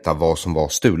omöjligt veta vad som var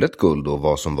stulet guld och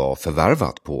vad som var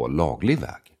förvärvat på laglig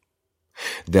väg.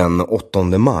 Den 8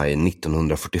 maj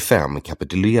 1945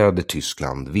 kapitulerade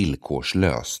Tyskland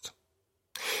villkorslöst.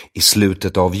 I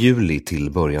slutet av juli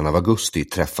till början av augusti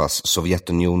träffas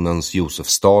Sovjetunionens Josef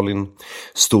Stalin,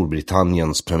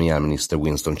 Storbritanniens premiärminister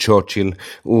Winston Churchill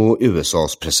och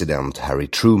USAs president Harry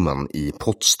Truman i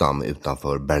Potsdam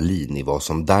utanför Berlin i vad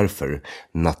som därför,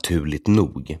 naturligt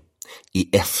nog,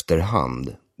 i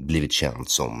efterhand blivit känt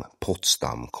som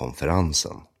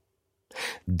Potsdamkonferensen.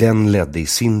 Den ledde i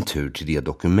sin tur till det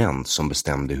dokument som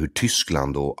bestämde hur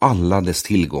Tyskland och alla dess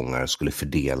tillgångar skulle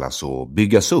fördelas och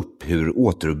byggas upp, hur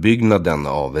återuppbyggnaden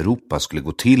av Europa skulle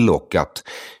gå till och att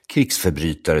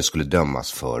krigsförbrytare skulle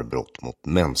dömas för brott mot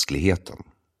mänskligheten.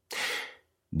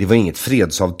 Det var inget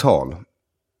fredsavtal.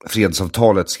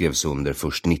 Fredsavtalet skrevs under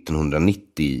först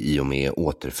 1990 i och med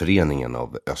återföreningen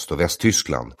av Öst- och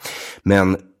Västtyskland.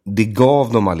 Men det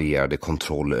gav de allierade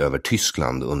kontroll över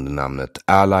Tyskland under namnet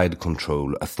Allied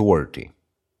Control Authority.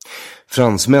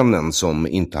 Fransmännen, som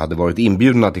inte hade varit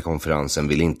inbjudna till konferensen,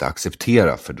 ville inte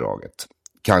acceptera fördraget.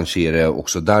 Kanske är det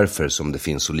också därför som det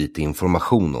finns så lite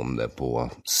information om det på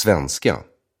svenska.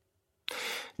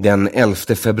 Den 11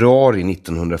 februari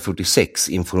 1946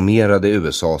 informerade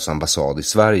USAs ambassad i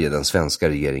Sverige den svenska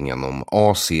regeringen om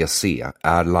ACC,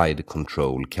 Allied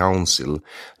Control Council,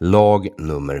 lag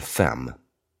nummer 5.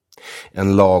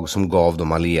 En lag som gav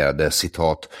de allierade,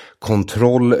 citat,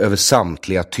 kontroll över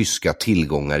samtliga tyska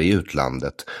tillgångar i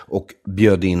utlandet och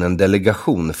bjöd in en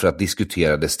delegation för att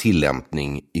diskutera dess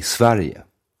tillämpning i Sverige.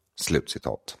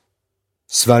 Slutcitat.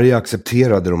 Sverige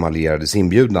accepterade de allierades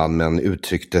inbjudan men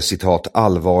uttryckte, citat,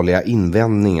 allvarliga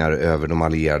invändningar över de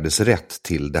allierades rätt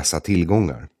till dessa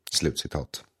tillgångar.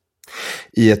 Slutcitat.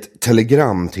 I ett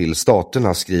telegram till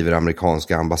staterna skriver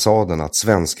amerikanska ambassaden att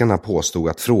svenskarna påstod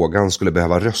att frågan skulle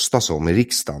behöva röstas om i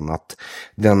riksdagen, att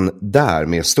den där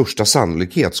med största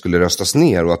sannolikhet skulle röstas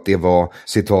ner och att det var,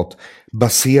 citat,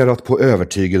 baserat på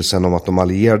övertygelsen om att de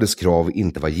allierades krav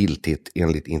inte var giltigt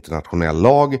enligt internationell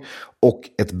lag och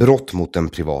ett brott mot den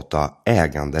privata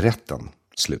äganderätten.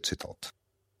 Slutcitat.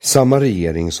 Samma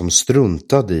regering som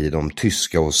struntade i de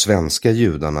tyska och svenska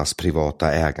judarnas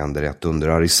privata äganderätt under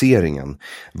ariseringen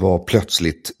var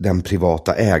plötsligt den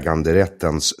privata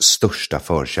äganderättens största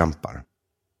förkämpar.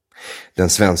 Den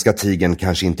svenska tigern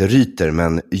kanske inte ryter,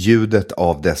 men ljudet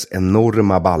av dess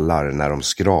enorma ballar när de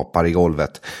skrapar i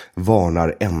golvet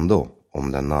varnar ändå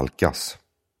om den nalkas.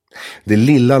 Det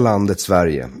lilla landet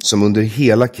Sverige, som under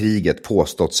hela kriget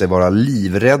påstått sig vara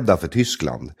livrädda för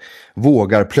Tyskland,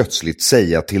 vågar plötsligt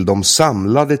säga till de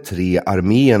samlade 3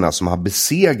 arméerna som har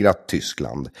besegrat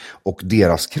Tyskland och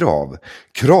deras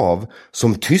krav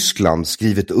som Tyskland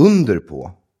skrivit under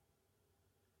på,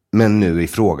 men nu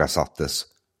ifrågasattes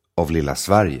av lilla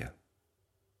Sverige.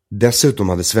 Dessutom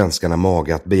hade svenskarna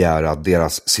mage att begära att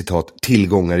deras, citat,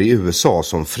 tillgångar i USA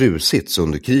som frusits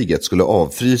under kriget skulle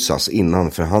avfrysas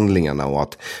innan förhandlingarna och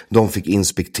att de fick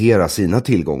inspektera sina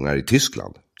tillgångar i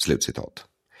Tyskland. Slutcitat.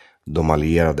 De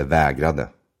allierade vägrade.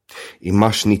 I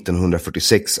mars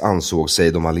 1946 ansåg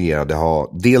sig de allierade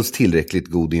ha dels tillräckligt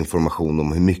god information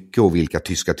om hur mycket och vilka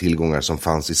tyska tillgångar som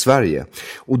fanns i Sverige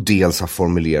och dels ha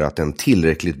formulerat en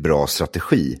tillräckligt bra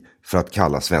strategi för att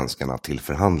kalla svenskarna till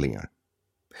förhandlingar.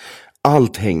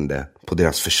 Allt hängde på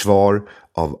deras försvar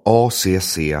av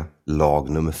ACC lag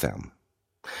nummer 5.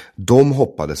 De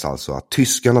hoppades alltså att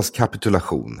tyskarnas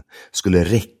kapitulation skulle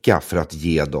räcka för att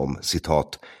ge dem,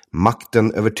 citat,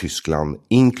 makten över Tyskland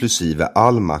inklusive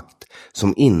all makt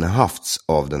som innehafts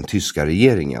av den tyska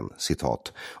regeringen,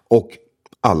 citat, och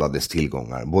alla dess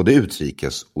tillgångar, både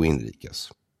utrikes och inrikes.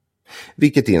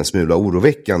 Vilket är en smula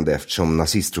oroväckande eftersom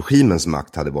nazistregimens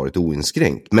makt hade varit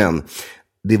oinskränkt, men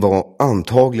det var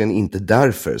antagligen inte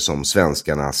därför som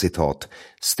svenskarna, citat,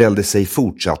 ställde sig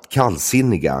fortsatt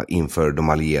kallsinniga inför de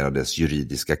allierades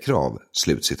juridiska krav,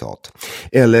 slutcitat.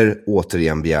 Eller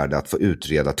återigen begärde att få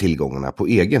utreda tillgångarna på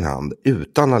egen hand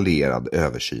utan allierad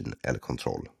översyn eller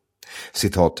kontroll.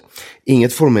 Citat,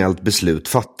 inget formellt beslut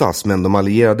fattas men de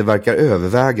allierade verkar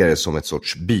överväga det som ett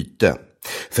sorts byte.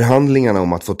 Förhandlingarna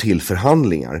om att få till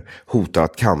förhandlingar hotar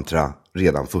att kantra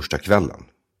redan första kvällen.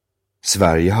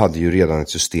 Sverige hade ju redan ett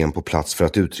system på plats för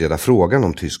att utreda frågan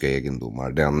om tyska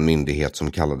egendomar, den myndighet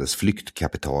som kallades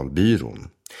Flyktkapitalbyrån.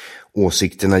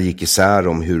 Åsikterna gick isär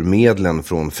om hur medlen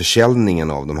från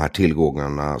försäljningen av de här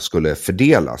tillgångarna skulle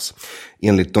fördelas.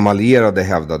 Enligt de allierade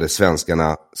hävdade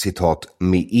svenskarna, citat,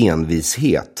 med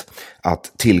envishet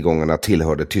att tillgångarna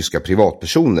tillhörde tyska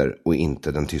privatpersoner och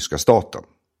inte den tyska staten.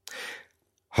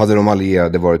 Hade de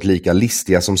allierade varit lika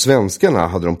listiga som svenskarna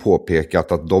hade de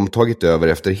påpekat att de tagit över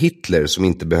efter Hitler som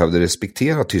inte behövde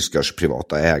respektera tyskars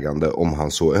privata ägande om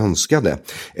han så önskade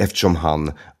eftersom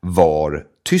han var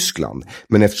Tyskland.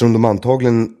 Men eftersom de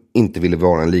antagligen inte ville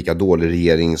vara en lika dålig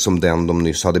regering som den de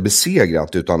nyss hade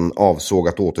besegrat utan avsåg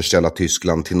att återställa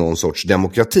Tyskland till någon sorts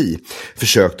demokrati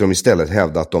försökte de istället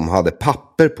hävda att de hade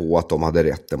papper på att de hade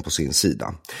rätten på sin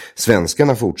sida.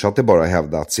 Svenskarna fortsatte bara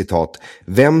hävda att, citat,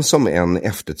 vem som än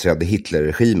efterträdde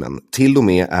Hitlerregimen, till och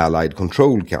med Allied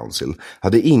Control Council,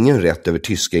 hade ingen rätt över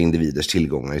tyska individers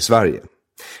tillgångar i Sverige.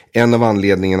 En av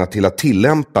anledningarna till att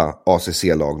tillämpa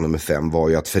ACC-lag nummer 5 var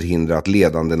ju att förhindra att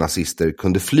ledande nazister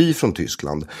kunde fly från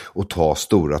Tyskland och ta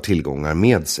stora tillgångar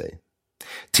med sig.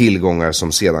 Tillgångar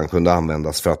som sedan kunde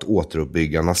användas för att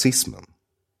återuppbygga nazismen.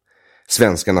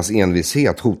 Svenskarnas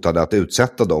envishet hotade att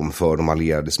utsätta dem för de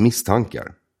allierades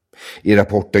misstankar. I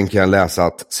rapporten kan jag läsa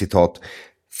att, citat,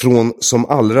 Från som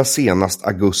allra senast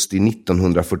augusti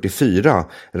 1944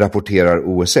 rapporterar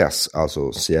OSS,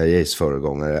 alltså CIAs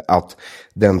föregångare, att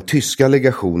den tyska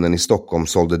legationen i Stockholm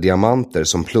sålde diamanter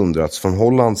som plundrats från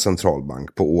Hollands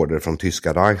centralbank på order från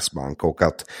tyska Reichsbank och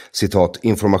att, citat,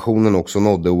 informationen också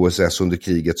nådde OSS under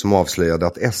kriget som avslöjade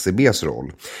att SEBs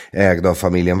roll, ägd av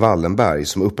familjen Wallenberg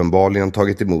som uppenbarligen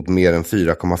tagit emot mer än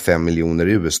 4,5 miljoner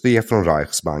USD från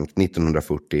Reichsbank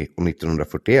 1940 och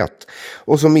 1941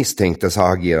 och som misstänktes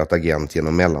ha agerat agent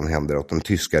genom mellanhänder åt den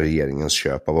tyska regeringens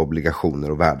köp av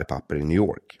obligationer och värdepapper i New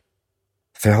York.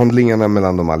 Förhandlingarna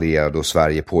mellan de allierade och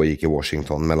Sverige pågick i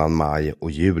Washington mellan maj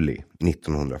och juli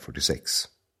 1946.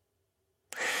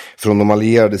 Från de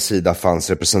allierades sida fanns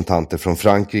representanter från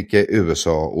Frankrike,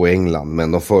 USA och England,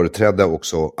 men de företrädde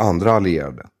också andra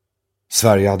allierade.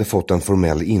 Sverige hade fått en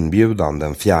formell inbjudan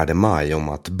den 4 maj om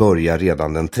att börja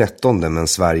redan den 13, men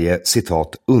Sverige,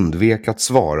 citat, undvek att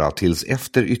svara tills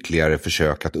efter ytterligare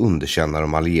försök att underkänna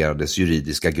de allierades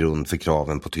juridiska grund för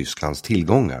kraven på Tysklands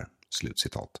tillgångar,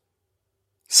 slutcitat.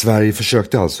 Sverige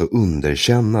försökte alltså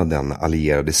underkänna den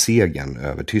allierade segern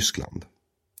över Tyskland.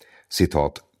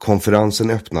 Citat, konferensen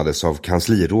öppnades av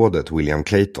kanslirådet William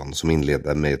Clayton som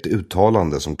inledde med ett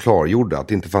uttalande som klargjorde att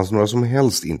det inte fanns några som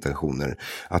helst intentioner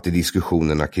att i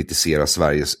diskussionerna kritisera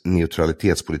Sveriges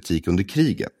neutralitetspolitik under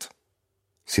kriget.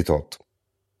 Citat,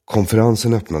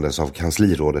 konferensen öppnades av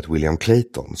kanslirådet William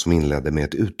Clayton som inledde med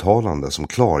ett uttalande som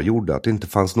klargjorde att det inte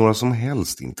fanns några som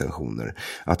helst intentioner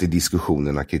att i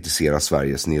diskussionerna kritisera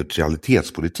Sveriges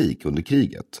neutralitetspolitik under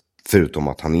kriget, förutom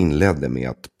att han inledde med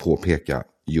att påpeka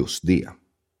just det.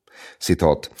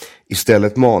 Citat,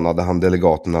 istället manade han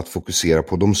delegaterna att fokusera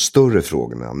på de större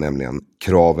frågorna, nämligen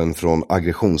kraven från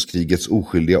aggressionskrigets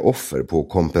oskyldiga offer på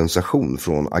kompensation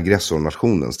från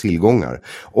aggressornationens tillgångar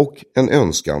och en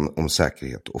önskan om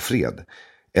säkerhet och fred,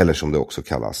 eller som det också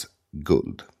kallas,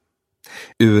 guld.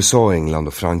 USA, England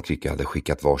och Frankrike hade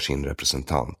skickat varsin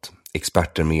representant.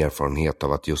 Experter med erfarenhet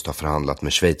av att just ha förhandlat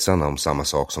med schweizarna om samma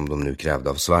sak som de nu krävde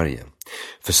av Sverige.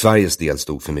 För Sveriges del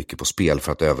stod för mycket på spel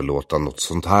för att överlåta något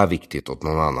sånt här viktigt åt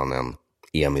någon annan än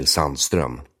Emil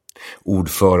Sandström.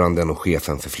 Ordföranden och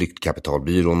chefen för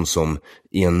flyktkapitalbyrån som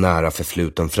i en nära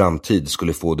förfluten framtid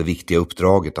skulle få det viktiga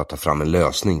uppdraget att ta fram en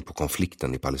lösning på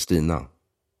konflikten i Palestina.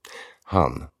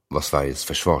 Han var Sveriges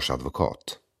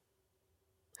försvarsadvokat.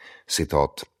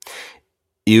 Citat,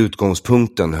 i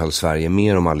utgångspunkten höll Sverige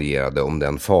mer om allierade om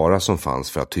den fara som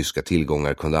fanns för att tyska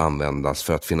tillgångar kunde användas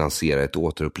för att finansiera ett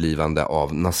återupplivande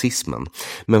av nazismen,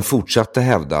 men fortsatte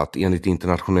hävda att enligt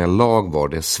internationell lag var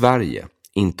det Sverige,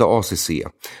 inte ACC,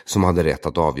 som hade rätt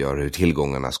att avgöra hur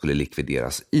tillgångarna skulle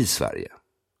likvideras i Sverige.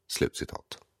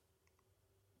 Slutcitat.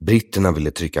 Britterna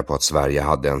ville trycka på att Sverige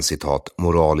hade en, citat,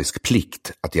 moralisk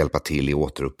plikt att hjälpa till i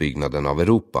återuppbyggnaden av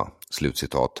Europa,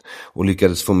 slutcitat, och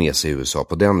lyckades få med sig USA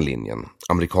på den linjen.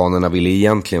 Amerikanerna ville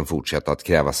egentligen fortsätta att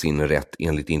kräva sin rätt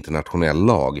enligt internationell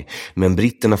lag, men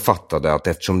britterna fattade att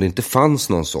eftersom det inte fanns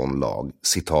någon sån lag,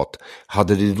 citat,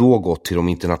 hade det då gått till de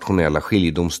internationella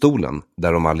skiljedomstolen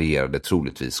där de allierade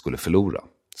troligtvis skulle förlora,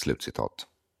 slutcitat.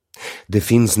 Det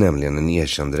finns nämligen en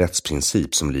erkänd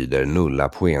rättsprincip som lyder nulla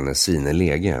poene sine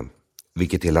lege,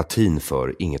 vilket är latin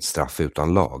för inget straff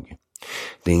utan lag.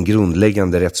 Det är en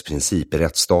grundläggande rättsprincip i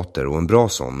rättsstater och en bra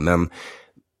sån, men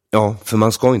ja, för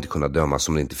man ska inte kunna dömas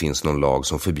om det inte finns någon lag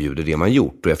som förbjuder det man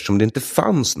gjort, och eftersom det inte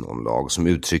fanns någon lag som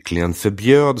uttryckligen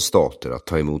förbjöd stater att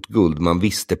ta emot guld man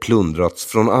visste plundrats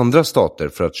från andra stater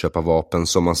för att köpa vapen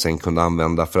som man sen kunde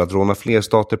använda för att råna fler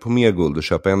stater på mer guld och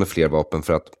köpa ännu fler vapen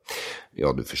för att,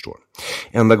 ja du förstår.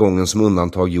 Enda gången som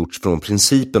undantag gjorts från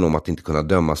principen om att inte kunna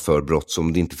dömas för brott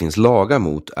som det inte finns lagar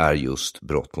mot är just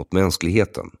brott mot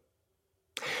mänskligheten.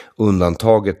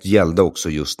 Undantaget gällde också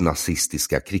just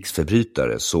nazistiska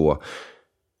krigsförbrytare, så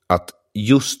att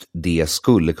just det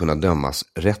skulle kunna dömas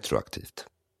retroaktivt.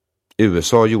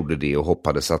 USA gjorde det och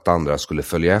hoppades att andra skulle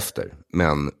följa efter,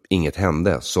 men inget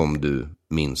hände, som du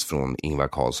minns från Ingvar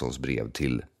Carlssons brev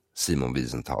till Simon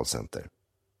Wiesenthal Center.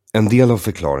 En del av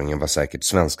förklaringen var säkert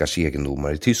svenskars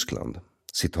egendomar i Tyskland.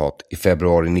 Citat, i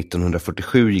februari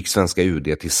 1947 gick svenska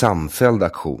UD till samfälld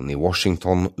aktion i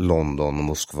Washington, London,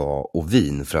 Moskva och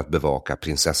Wien för att bevaka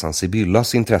prinsessan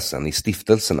Sibyllas intressen i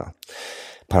stiftelserna.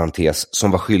 Parentes,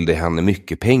 som var skyldig henne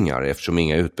mycket pengar eftersom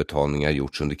inga utbetalningar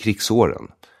gjorts under krigsåren.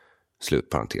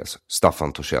 Slutparentes,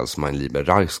 Staffan Torssells mein lieber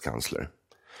Reichskansler.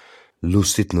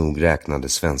 Lustigt nog räknade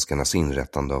svenskarnas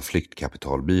inrättande av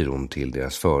flyktkapitalbyrån till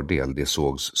deras fördel. Det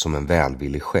sågs som en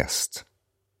välvillig gest.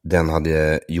 Den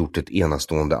hade gjort ett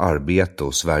enastående arbete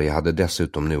och Sverige hade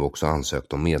dessutom nu också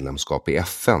ansökt om medlemskap i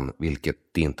FN, vilket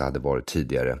det inte hade varit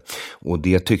tidigare. Och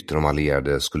det tyckte de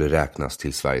allierade skulle räknas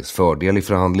till Sveriges fördel i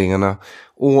förhandlingarna,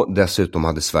 och dessutom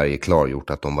hade Sverige klargjort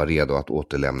att de var redo att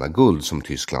återlämna guld som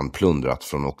Tyskland plundrat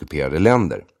från ockuperade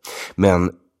länder.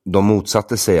 Men de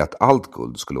motsatte sig att allt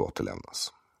guld skulle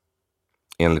återlämnas.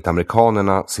 Enligt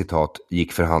amerikanerna, citat,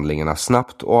 gick förhandlingarna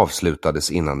snabbt och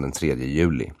avslutades innan den 3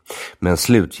 juli. Men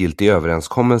slutgiltig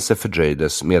överenskommelse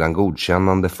fördröjdes medan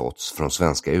godkännande fåtts från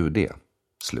svenska UD.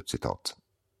 Slutcitat.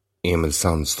 Emil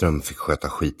Sandström fick sköta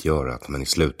skitgörat, men i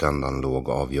slutändan låg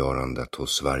avgörandet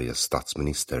hos Sveriges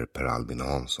statsminister Per Albin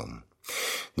Hansson.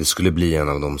 Det skulle bli en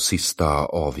av de sista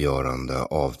avgörande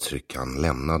avtryck han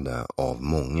lämnade av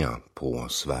många på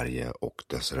Sverige och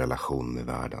dess relation med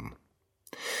världen.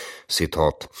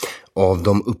 Citat, av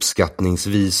de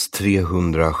uppskattningsvis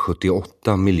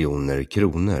 378 miljoner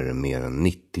kronor, mer än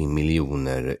 90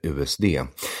 miljoner USD,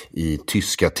 i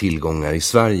tyska tillgångar i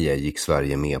Sverige gick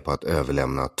Sverige med på att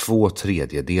överlämna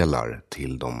 2/3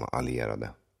 till de allierade.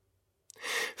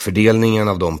 Fördelningen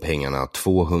av de pengarna,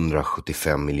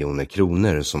 275 miljoner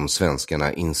kronor, som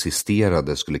svenskarna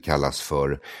insisterade skulle kallas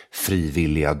för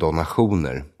frivilliga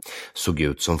donationer, såg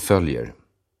ut som följer.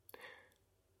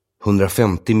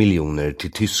 150 miljoner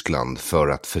till Tyskland för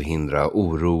att förhindra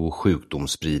oro,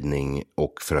 sjukdomsspridning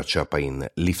och för att köpa in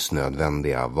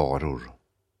livsnödvändiga varor.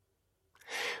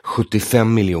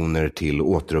 75 miljoner till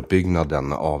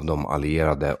återuppbyggnaden av de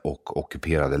allierade och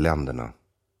ockuperade länderna.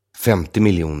 50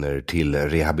 miljoner till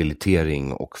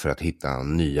rehabilitering och för att hitta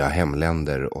nya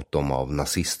hemländer åt de av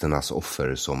nazisternas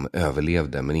offer som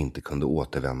överlevde men inte kunde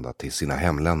återvända till sina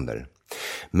hemländer.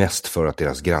 Mest för att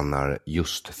deras grannar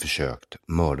just försökt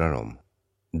mörda dem.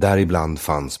 Däribland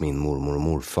fanns min mormor och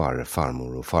morfar,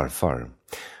 farmor och farfar.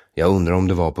 Jag undrar om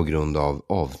det var på grund av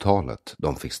avtalet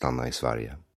de fick stanna i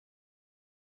Sverige.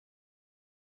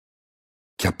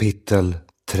 Kapitel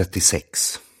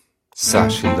 36.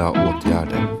 Särskilda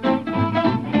åtgärder.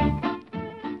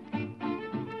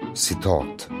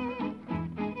 Citat.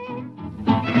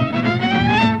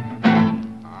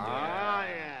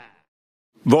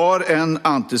 Var än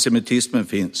antisemitismen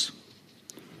finns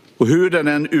och hur den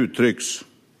än uttrycks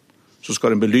så ska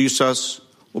den belysas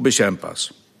och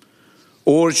bekämpas.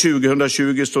 År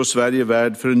 2020 står Sverige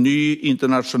värd för en ny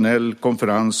internationell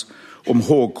konferens om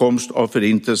hågkomst av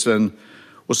förintelsen,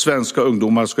 och svenska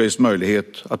ungdomar ska ges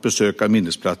möjlighet att besöka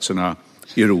minnesplatserna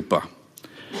i Europa.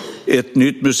 Ett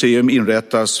nytt museum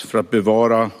inrättas för att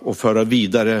bevara och föra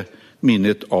vidare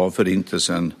minnet av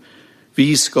förintelsen.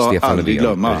 Vi ska Stefan aldrig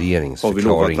glömma, har vi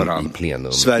lovat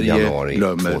varandra. Sverige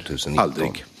glömmer 2019.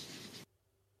 Aldrig.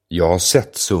 Jag har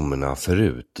sett summorna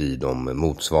förut i de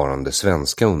motsvarande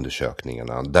svenska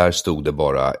undersökningarna. Där stod det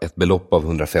bara ett belopp av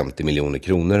 150 miljoner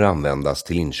kronor användas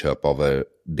till inköp av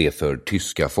det för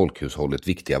tyska folkhushållet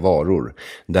viktiga varor.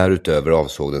 Därutöver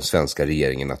avsåg den svenska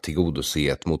regeringen att tillgodose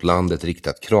ett mot landet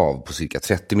riktat krav på cirka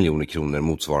 30 miljoner kronor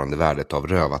motsvarande värdet av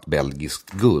rövat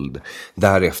belgiskt guld.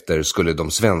 Därefter skulle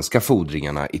de svenska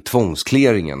fordringarna i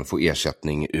tvångskleringen få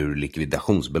ersättning ur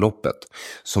likvidationsbeloppet.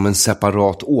 Som en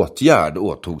separat åtgärd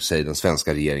åtog sig den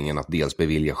svenska regeringen att dels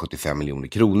bevilja 75 miljoner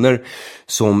kronor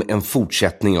som en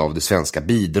fortsättning av det svenska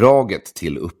bidraget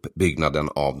till uppbyggnaden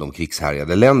av de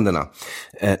krigshärjade länderna,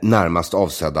 närmast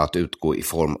avsedda att utgå i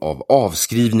form av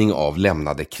avskrivning av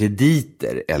lämnade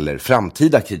krediter eller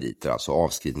framtida krediter, alltså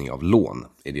avskrivning av lån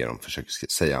är det de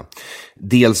försöker säga.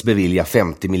 Dels bevilja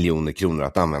 50 miljoner kronor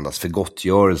att användas för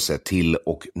gottgörelse till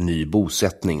och ny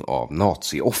bosättning av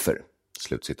nazioffer.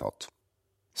 Slutcitat.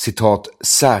 Citat,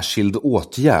 särskild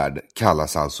åtgärd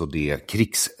kallas alltså det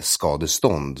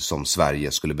krigsskadestånd som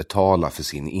Sverige skulle betala för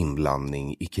sin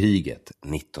inblandning i kriget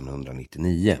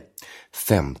 1999,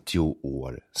 50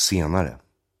 år senare.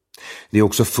 Det är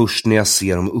också först när jag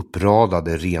ser dem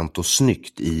uppradade rent och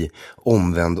snyggt i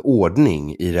omvänd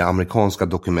ordning i det amerikanska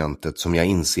dokumentet som jag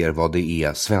inser vad det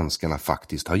är svenskarna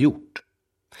faktiskt har gjort.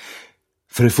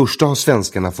 För det första har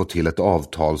svenskarna fått till ett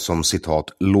avtal som, citat,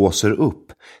 låser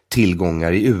upp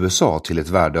tillgångar i USA till ett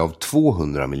värde av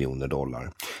 200 miljoner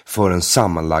dollar för en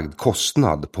sammanlagd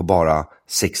kostnad på bara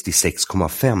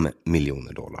 66,5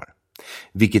 miljoner dollar.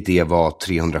 Vilket är vad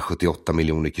 378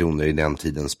 miljoner kronor i den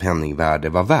tidens penningvärde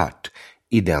var värt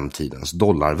i den tidens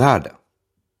dollarvärde.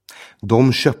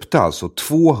 De köpte alltså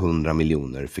 200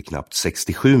 miljoner för knappt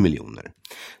 67 miljoner.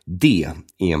 Det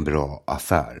är en bra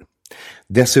affär.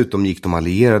 Dessutom gick de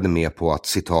allierade med på att,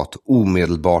 citat,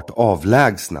 omedelbart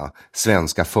avlägsna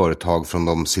svenska företag från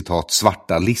de, citat,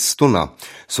 svarta listorna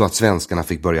så att svenskarna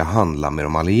fick börja handla med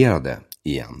de allierade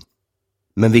igen.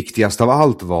 Men viktigast av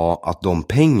allt var att de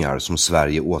pengar som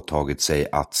Sverige åtagit sig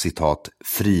att citat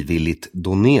frivilligt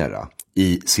donera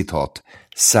i citat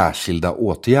särskilda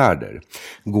åtgärder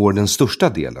går den största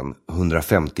delen,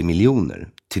 150 miljoner,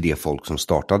 till det folk som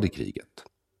startade kriget.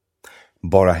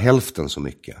 Bara hälften så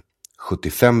mycket,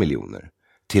 75 miljoner,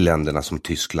 till länderna som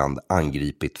Tyskland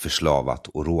angripit, förslavat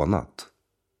och rånat.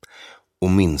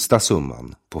 Och minsta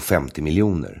summan på 50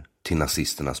 miljoner till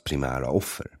nazisternas primära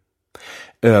offer.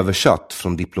 Översatt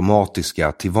från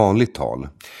diplomatiska till vanligt tal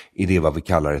är det vad vi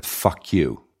kallar ett fuck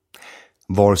you.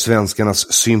 Var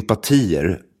svenskarnas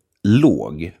sympatier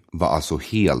låg var alltså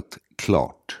helt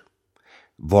klart.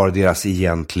 Var deras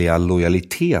egentliga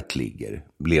lojalitet ligger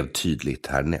blev tydligt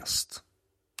härnäst.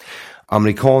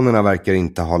 Amerikanerna verkar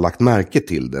inte ha lagt märke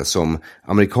till det. Som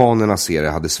amerikanerna ser det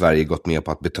hade Sverige gått med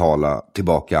på att betala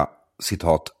tillbaka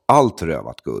citat allt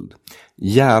rövat guld.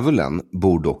 Djävulen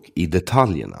bor dock i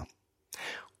detaljerna.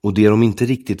 Och det de inte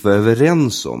riktigt var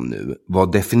överens om nu var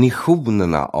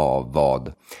definitionerna av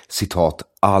vad citat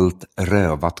allt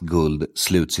rövat guld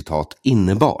slutcitat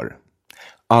innebar.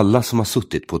 Alla som har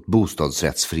suttit på ett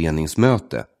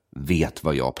bostadsrättsföreningsmöte vet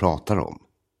vad jag pratar om.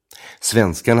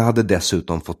 Svenskarna hade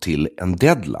dessutom fått till en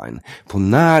deadline på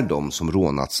när de som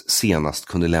rånats senast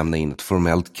kunde lämna in ett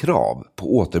formellt krav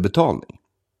på återbetalning.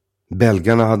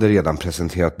 Belgarna hade redan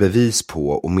presenterat bevis på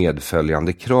och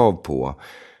medföljande krav på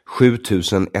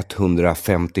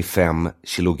 7155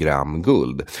 kilogram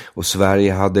guld och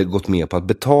Sverige hade gått med på att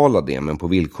betala det men på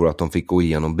villkor att de fick gå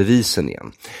igenom bevisen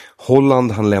igen.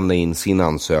 Holland hann lämna in sin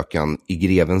ansökan i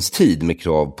grevens tid med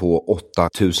krav på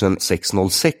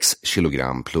 8606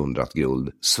 kilogram plundrat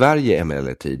guld. Sverige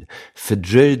emellertid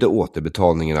fördröjde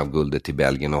återbetalningen av guldet till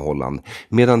Belgien och Holland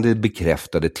medan det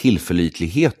bekräftade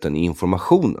tillförlitligheten i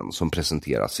informationen som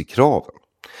presenteras i kraven.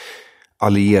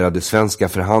 Allierade svenska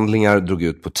förhandlingar drog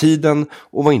ut på tiden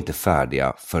och var inte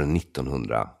färdiga för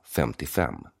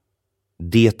 1955.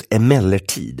 Det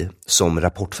emellertid som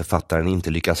rapportförfattaren inte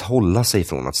lyckas hålla sig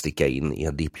från att sticka in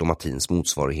är diplomatins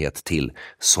motsvarighet till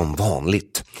som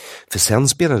vanligt. För sen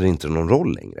spelade det inte någon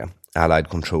roll längre. Allied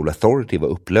Control Authority var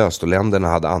upplöst och länderna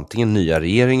hade antingen nya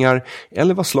regeringar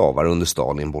eller var slavar under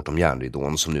Stalin bortom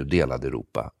järnridån som nu delade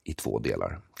Europa i två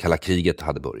delar. Kalla kriget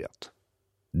hade börjat.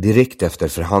 Direkt efter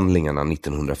förhandlingarna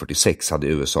 1946 hade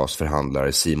USAs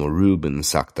förhandlare Seymour Rubin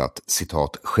sagt att,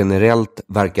 citat, generellt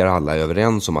verkar alla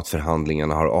överens om att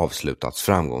förhandlingarna har avslutats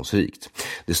framgångsrikt.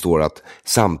 Det står att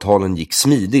samtalen gick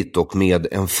smidigt och med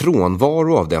en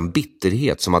frånvaro av den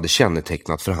bitterhet som hade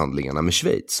kännetecknat förhandlingarna med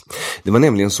Schweiz. Det var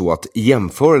nämligen så att i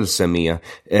jämförelse med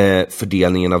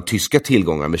fördelningen av tyska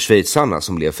tillgångar med schweizarna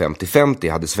som blev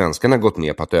 50-50 hade svenskarna gått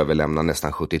med på att överlämna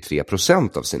nästan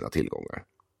 73% av sina tillgångar.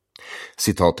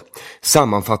 Citat,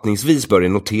 sammanfattningsvis bör det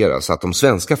noteras att de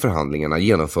svenska förhandlingarna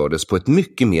genomfördes på ett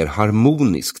mycket mer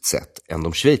harmoniskt sätt än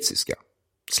de schweiziska.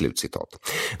 Slutcitat.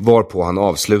 Varpå han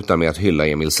avslutar med att hylla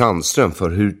Emil Sandström för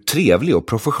hur trevlig och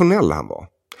professionell han var.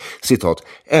 Citat,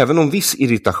 även om viss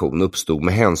irritation uppstod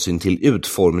med hänsyn till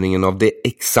utformningen av det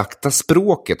exakta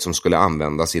språket som skulle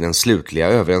användas i den slutliga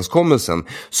överenskommelsen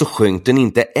så sjönk den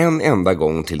inte en enda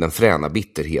gång till den fräna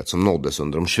bitterhet som nåddes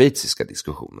under de schweiziska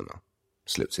diskussionerna.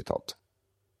 Slutcitat.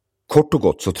 Kort och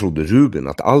gott så trodde Rubin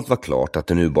att allt var klart, att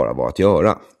det nu bara var att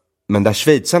göra. Men där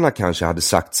schweizarna kanske hade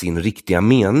sagt sin riktiga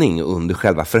mening under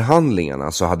själva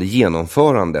förhandlingarna så hade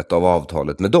genomförandet av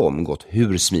avtalet med dem gått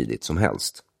hur smidigt som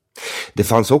helst. Det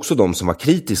fanns också de som var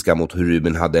kritiska mot hur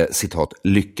Rubin hade, citat,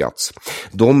 lyckats.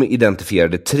 De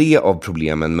identifierade 3 av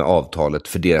problemen med avtalet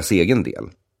för deras egen del.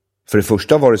 För det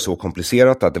första var det så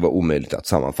komplicerat att det var omöjligt att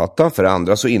sammanfatta. För det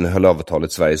andra så innehöll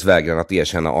avtalet Sveriges vägran att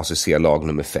erkänna ACC-lag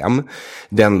nummer 5.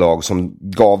 Den lag som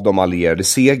gav de allierade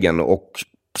segern och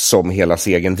som hela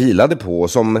segern vilade på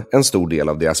och som en stor del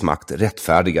av deras makt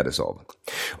rättfärdigades av.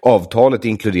 Avtalet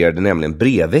inkluderade nämligen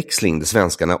brevväxling där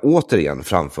svenskarna återigen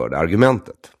framförde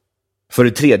argumentet. För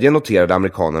det tredje noterade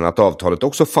amerikanerna att avtalet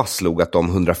också fastslog att de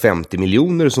 150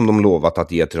 miljoner som de lovat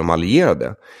att ge till de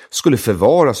allierade skulle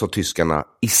förvaras av tyskarna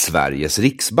i Sveriges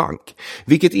riksbank,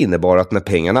 vilket innebar att när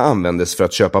pengarna användes för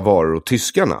att köpa varor åt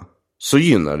tyskarna så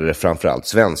gynnade det framförallt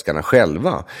svenskarna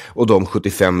själva, och de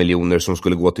 75 miljoner som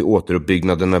skulle gå till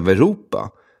återuppbyggnaden av Europa,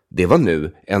 det var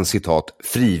nu en, citat,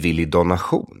 frivillig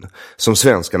donation som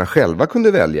svenskarna själva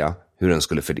kunde välja hur den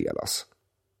skulle fördelas.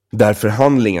 Där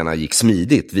förhandlingarna gick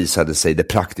smidigt visade sig det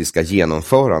praktiska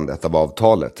genomförandet av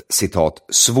avtalet, citat,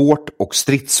 svårt och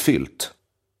stridsfyllt.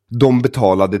 De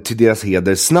betalade till deras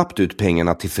heder snabbt ut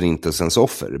pengarna till förintelsens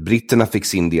offer. Britterna fick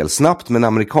sin del snabbt, men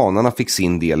amerikanerna fick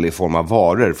sin del i form av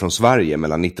varor från Sverige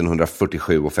mellan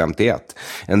 1947 och 51.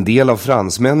 En del av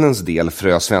fransmännens del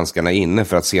frös svenskarna inne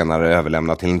för att senare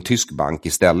överlämna till en tysk bank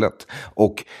istället.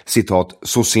 Och, citat,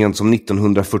 så sent som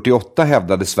 1948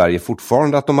 hävdade Sverige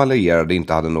fortfarande att de allierade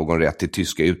inte hade någon rätt till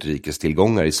tyska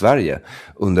utrikestillgångar i Sverige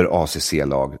under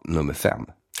ACC-lag nummer 5.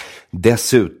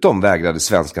 Dessutom vägrade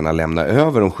svenskarna lämna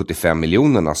över de 75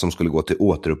 miljonerna som skulle gå till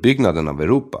återuppbyggnaden av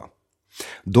Europa.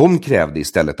 De krävde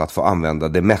istället att få använda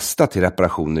det mesta till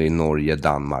reparationer i Norge,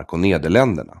 Danmark och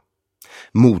Nederländerna.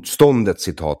 Motståndet,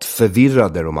 citat,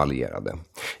 förvirrade de allierade,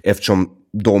 eftersom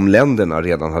de länderna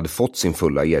redan hade fått sin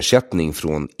fulla ersättning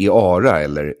från IARA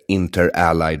eller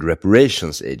Inter-Allied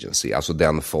Reparations Agency, alltså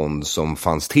den fond som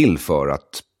fanns till för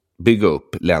att bygga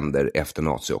upp länder efter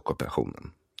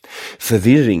naziockupationen.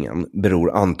 Förvirringen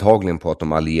beror antagligen på att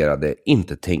de allierade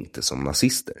inte tänkte som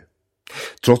nazister.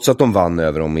 Trots att de vann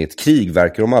över dem i ett krig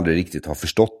verkar de aldrig riktigt ha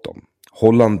förstått dem.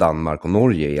 Holland, Danmark och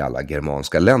Norge är alla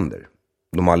germanska länder.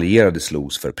 De allierade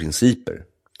slogs för principer.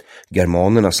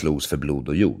 Germanerna slogs för blod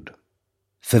och jord.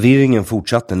 Förvirringen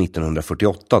fortsatte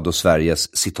 1948 då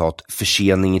Sveriges, citat,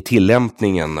 försening i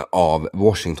tillämpningen av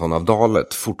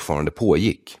Washingtonavtalet fortfarande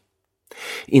pågick.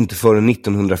 Inte förrän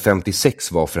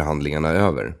 1956 var förhandlingarna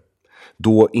över.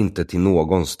 Då inte till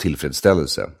någons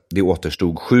tillfredsställelse. Det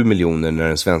återstod 7 miljoner när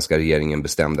den svenska regeringen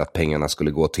bestämde att pengarna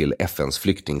skulle gå till FNs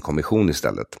flyktingkommission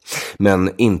istället.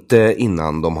 Men inte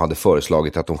innan de hade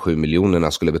föreslagit att de 7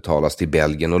 miljonerna skulle betalas till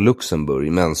Belgien och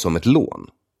Luxemburg, men som ett lån.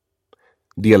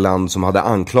 Det land som hade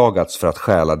anklagats för att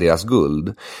stjäla deras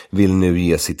guld vill nu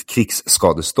ge sitt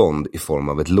krigsskadestånd i form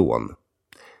av ett lån.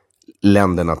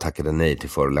 Länderna tackade nej till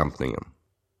förolämpningen.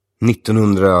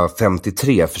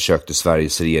 1953 försökte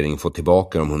Sveriges regering få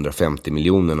tillbaka de 150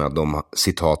 miljonerna de,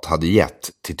 citat, hade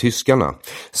gett till tyskarna.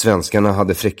 Svenskarna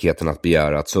hade fräckheten att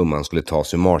begära att summan skulle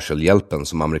tas ur Marshallhjälpen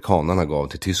som amerikanerna gav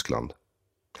till Tyskland.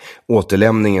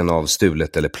 Återlämningen av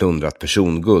stulet eller plundrat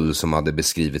personguld som hade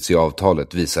beskrivits i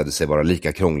avtalet visade sig vara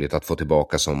lika krångligt att få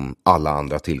tillbaka som alla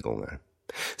andra tillgångar.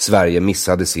 Sverige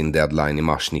missade sin deadline i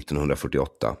mars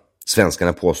 1948.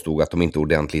 Svenskarna påstod att de inte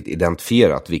ordentligt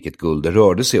identifierat vilket guld det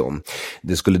rörde sig om.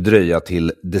 Det skulle dröja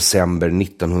till december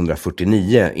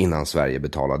 1949 innan Sverige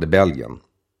betalade Belgien.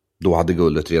 Då hade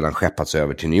guldet redan skeppats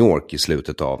över till New York i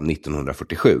slutet av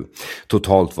 1947.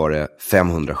 Totalt var det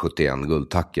 571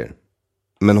 guldtacker.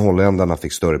 Men holländarna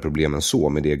fick större problem än så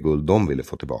med det guld de ville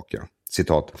få tillbaka.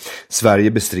 Citat,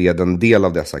 Sverige bestred en del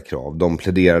av dessa krav. De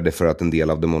pläderade för att en del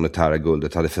av det monetära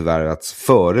guldet hade förvärvats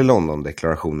före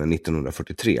Londondeklarationen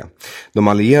 1943. De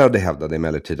allierade hävdade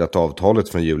emellertid att avtalet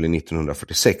från juli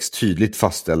 1946 tydligt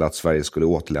fastställde att Sverige skulle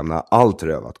återlämna allt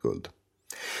rövat guld.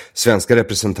 Svenska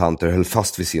representanter höll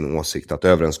fast vid sin åsikt att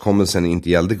överenskommelsen inte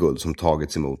gällde guld som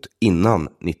tagits emot innan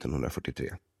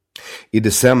 1943. I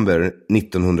december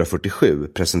 1947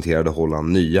 presenterade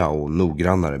Holland nya och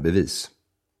noggrannare bevis.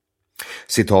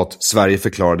 Citat, Sverige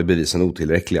förklarade bevisen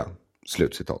otillräckliga.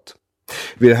 Slutcitat.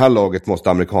 Vid det här laget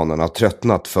måste amerikanerna ha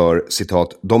tröttnat för,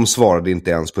 citat, de svarade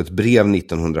inte ens på ett brev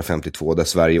 1952 där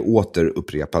Sverige åter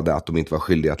upprepade att de inte var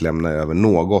skyldiga att lämna över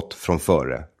något från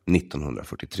före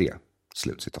 1943.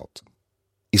 Slutcitat.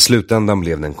 I slutändan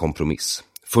blev det en kompromiss.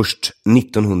 Först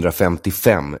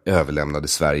 1955 överlämnade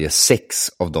Sverige 6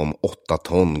 av de 8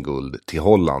 ton guld till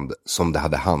Holland som det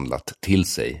hade handlat till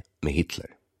sig med Hitler.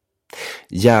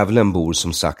 Djävulen bor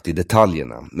som sagt i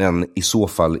detaljerna, men i så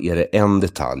fall är det en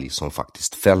detalj som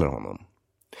faktiskt fäller honom.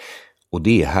 Och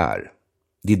det är här.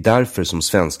 Det är därför som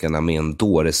svenskarna med en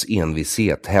dåres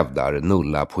envishet hävdar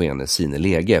nulla poene sine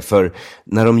lege. För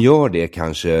när de gör det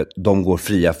kanske de går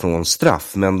fria från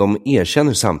straff, men de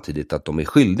erkänner samtidigt att de är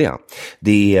skyldiga.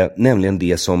 Det är nämligen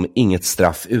det som inget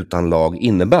straff utan lag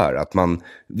innebär. Att man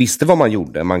visste vad man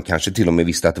gjorde, man kanske till och med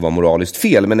visste att det var moraliskt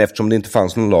fel, men eftersom det inte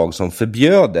fanns någon lag som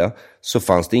förbjöd det så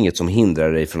fanns det inget som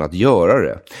hindrar dig från att göra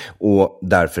det. Och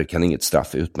därför kan inget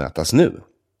straff utmätas nu.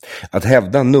 Att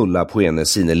hävda nulla poene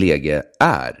sine lege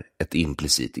är ett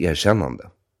implicit erkännande.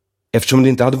 Eftersom det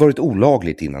inte hade varit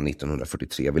olagligt innan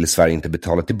 1943 ville Sverige inte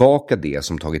betala tillbaka det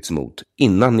som tagits emot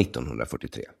innan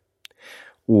 1943.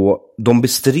 Och de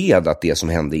bestred att det som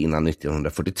hände innan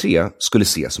 1943 skulle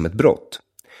ses som ett brott.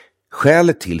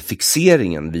 Skälet till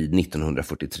fixeringen vid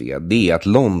 1943 det är att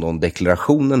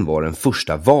Londondeklarationen var den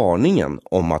första varningen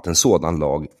om att en sådan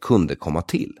lag kunde komma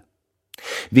till.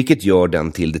 Vilket gör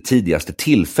den till det tidigaste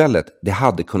tillfället det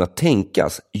hade kunnat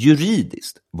tänkas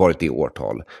juridiskt varit det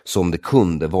årtal som det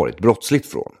kunde varit brottsligt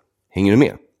från. Hänger du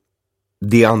med?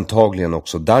 Det är antagligen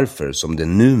också därför som det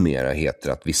numera heter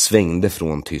att vi svängde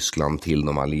från Tyskland till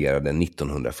de allierade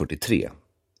 1943.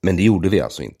 Men det gjorde vi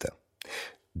alltså inte.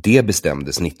 Det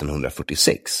bestämdes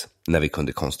 1946 när vi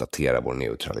kunde konstatera vår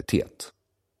neutralitet.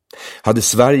 Hade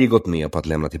Sverige gått med på att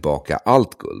lämna tillbaka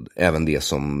allt guld, även det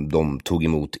som de tog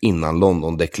emot innan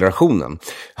Londondeklarationen,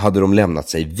 hade de lämnat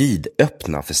sig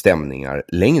vidöppna för stämningar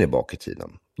längre bak i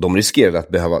tiden. De riskerade att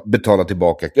behöva betala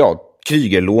tillbaka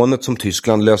Krügerlånet som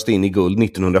Tyskland löste in i guld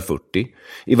 1940.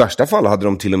 I värsta fall hade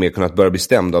de till och med kunnat börja bli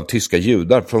stämda av tyska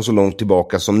judar från så långt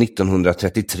tillbaka som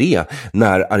 1933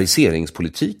 när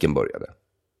ariseringspolitiken började.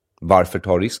 Varför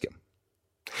ta risken?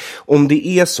 Om det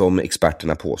är som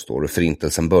experterna påstår och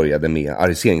förintelsen började med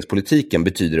ariseringspolitiken,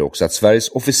 betyder det också att Sveriges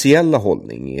officiella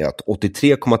hållning är att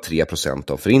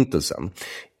 83,3% av förintelsen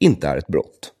inte är ett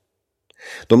brott.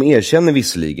 De erkänner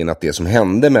visserligen att det som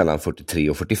hände mellan 43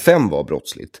 och 45 var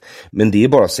brottsligt, men det är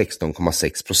bara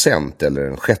 16,6% eller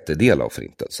en sjättedel av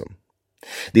förintelsen.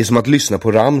 Det är som att lyssna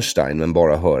på Rammstein men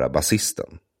bara höra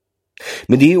basisten.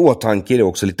 Med det i åtanke är det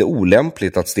också lite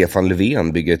olämpligt att Stefan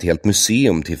Löfven bygger ett helt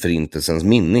museum till förintelsens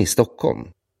minne i Stockholm.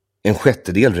 En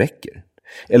sjättedel räcker.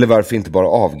 Eller varför inte bara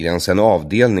avgränsa en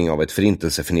avdelning av ett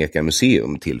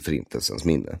förintelseförnekarmuseum till förintelsens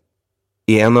minne?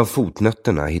 I en av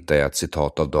fotnötterna hittar jag ett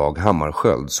citat av Dag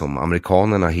Hammarskjöld som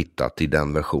amerikanerna hittat i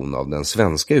den version av den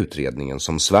svenska utredningen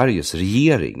som Sveriges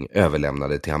regering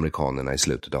överlämnade till amerikanerna i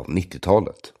slutet av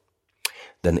 90-talet.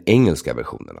 Den engelska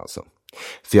versionen alltså.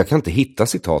 För jag kan inte hitta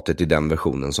citatet i den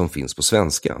versionen som finns på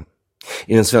svenska.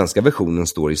 I den svenska versionen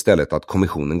står istället att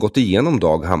kommissionen gått igenom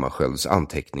Dag Hammarskjölds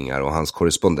anteckningar och hans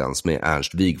korrespondens med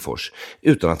Ernst Wigforss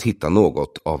utan att hitta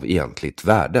något av egentligt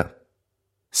värde.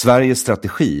 Sveriges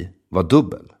strategi var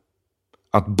dubbel.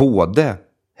 Att både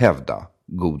hävda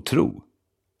god tro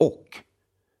och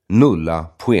nulla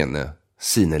poene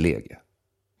sine lege.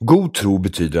 God tro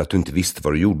betyder att du inte visste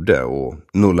vad du gjorde, och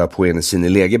nulla poene sine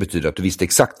lege betyder att du visste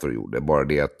exakt vad du gjorde, bara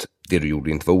det att det du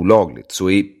gjorde inte var olagligt. Så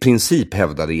i princip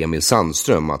hävdade Emil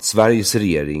Sandström att Sveriges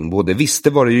regering både visste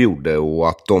vad de gjorde och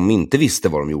att de inte visste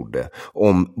vad de gjorde.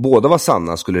 Om båda var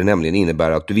sanna skulle det nämligen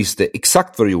innebära att du visste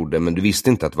exakt vad du gjorde men du visste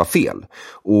inte att det var fel.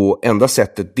 Och enda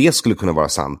sättet det skulle kunna vara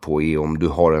sant på är om du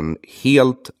har en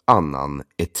helt annan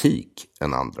etik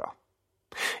än andra.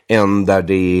 En där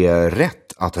det är rätt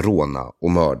att råna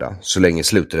och mörda så länge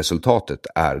slutresultatet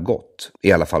är gott,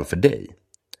 i alla fall för dig.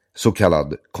 Så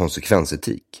kallad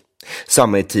konsekvensetik.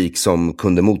 Samma etik som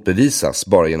kunde motbevisas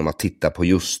bara genom att titta på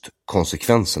just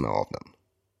konsekvenserna av den.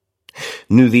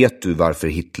 Nu vet du varför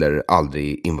Hitler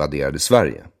aldrig invaderade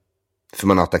Sverige. För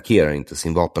man attackerar inte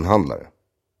sin vapenhandlare.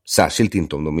 Särskilt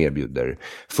inte om de erbjuder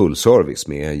full service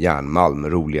med järnmalm,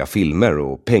 roliga filmer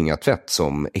och pengatvätt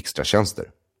som extratjänster.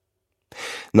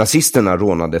 Nazisterna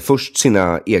rånade först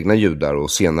sina egna judar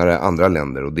och senare andra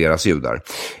länder och deras judar.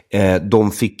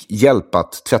 De fick hjälp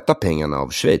att tvätta pengarna av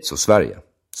Schweiz och Sverige.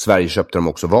 Sverige köpte de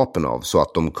också vapen av så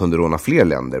att de kunde råna fler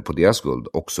länder på deras guld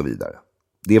och så vidare.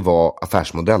 Det var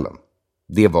affärsmodellen.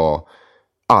 Det var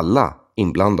alla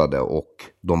inblandade och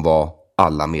de var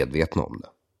alla medvetna om det.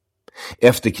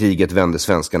 Efter kriget vände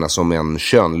svenskarna som en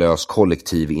könlös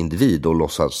kollektiv individ och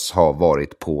låtsas ha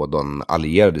varit på den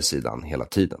allierade sidan hela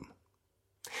tiden.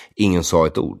 Ingen sa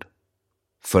ett ord.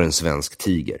 För en svensk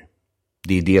tiger.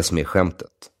 Det är det som är skämtet.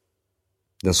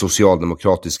 Den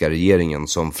socialdemokratiska regeringen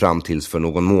som fram tills för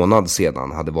någon månad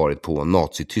sedan hade varit på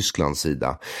Nazitysklands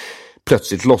sida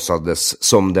plötsligt låtsades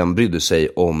som den brydde sig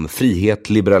om frihet,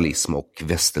 liberalism och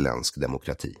västerländsk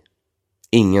demokrati.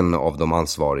 Ingen av de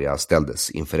ansvariga ställdes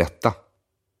inför rätta.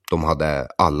 De hade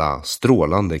alla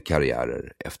strålande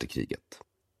karriärer efter kriget.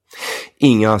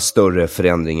 Inga större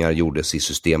förändringar gjordes i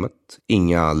systemet,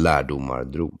 inga lärdomar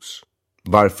drogs.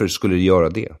 Varför skulle det göra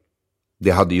det?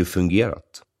 Det hade ju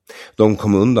fungerat. De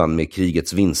kom undan med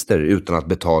krigets vinster utan att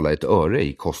betala ett öre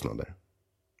i kostnader.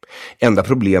 Enda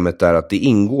problemet är att det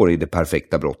ingår i det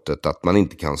perfekta brottet att man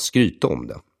inte kan skryta om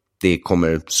det. Det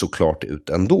kommer såklart ut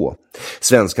ändå.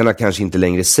 Svenskarna kanske inte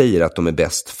längre säger att de är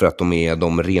bäst för att de är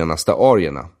de renaste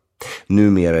arierna.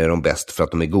 Numera är de bäst för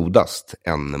att de är godast,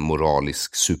 en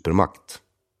moralisk supermakt.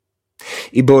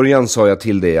 I början sa jag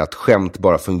till dig att skämt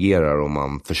bara fungerar om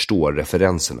man förstår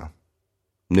referenserna.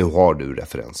 Nu har du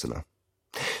referenserna.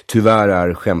 Tyvärr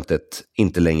är skämtet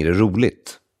inte längre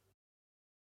roligt.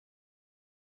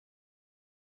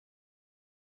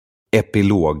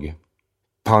 Epilog.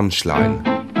 Punchline.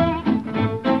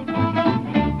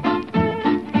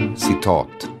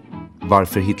 Citat.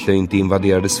 Varför Hitler inte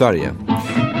invaderade Sverige?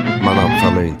 Man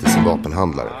anfaller inte sin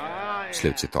vapenhandlare.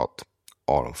 Slutcitat.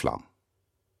 Aron Flam.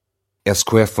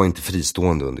 SKF var inte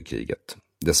fristående under kriget.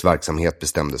 Dess verksamhet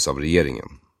bestämdes av regeringen.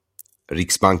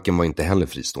 Riksbanken var inte heller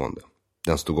fristående.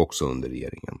 Den stod också under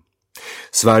regeringen.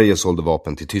 Sverige sålde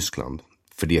vapen till Tyskland.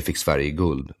 För det fick Sverige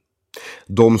guld.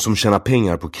 De som tjänar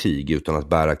pengar på krig utan att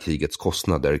bära krigets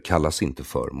kostnader kallas inte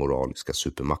för moraliska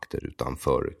supermakter utan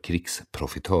för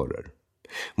krigsprofitörer.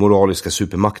 Moraliska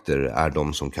supermakter är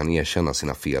de som kan erkänna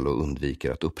sina fel och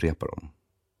undviker att upprepa dem.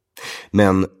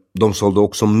 Men de sålde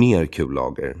också mer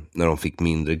kullager när de fick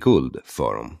mindre guld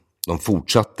för dem. De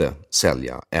fortsatte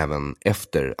sälja även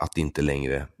efter att de inte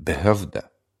längre behövde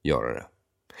göra det.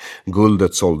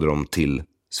 Guldet sålde de till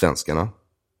svenskarna.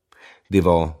 Det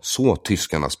var så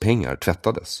tyskarnas pengar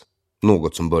tvättades.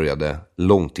 Något som började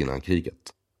långt innan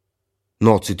kriget.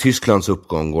 Nazi-Tysklands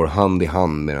uppgång går hand i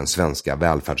hand med den svenska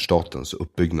välfärdsstatens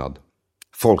uppbyggnad.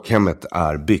 Folkhemmet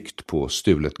är byggt på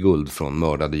stulet guld från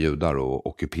mördade judar och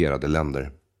ockuperade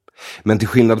länder. Men till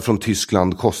skillnad från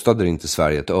Tyskland kostade det inte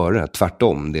Sverige ett öre.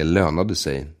 Tvärtom, det lönade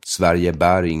sig. Sverige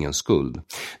bär ingen skuld.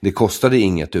 Det kostade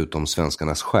inget utom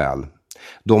svenskarnas själ.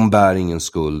 De bär ingen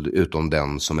skuld utom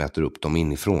den som äter upp dem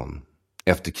inifrån.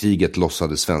 Efter kriget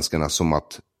låtsade svenskarna som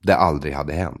att det aldrig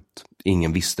hade hänt.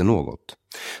 Ingen visste något.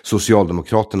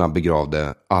 Socialdemokraterna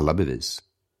begravde alla bevis.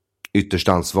 Ytterst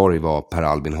ansvarig var Per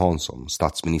Albin Hansson,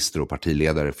 statsminister och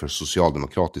partiledare för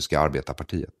Socialdemokratiska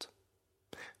arbetarpartiet.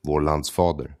 Vår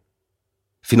landsfader.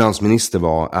 Finansminister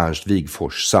var Ernst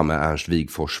Wigforss, samma Ernst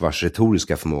Wigforss vars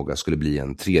retoriska förmåga skulle bli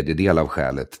en tredjedel av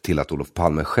skälet till att Olof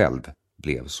Palme själv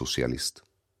blev socialist.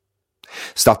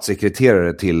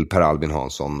 Statssekreterare till Per Albin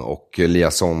Hansson och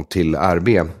liaison till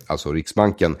RB, alltså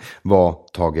Riksbanken, var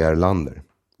Tage Erlander,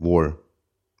 vår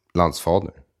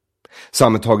landsfader.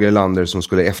 Samme Tage Erlander som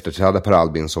skulle efterträda Per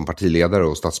Albin som partiledare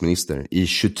och statsminister. I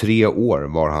 23 år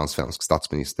var han svensk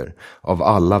statsminister. Av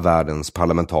alla världens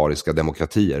parlamentariska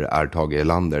demokratier är Tage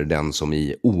Erlander den som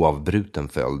i oavbruten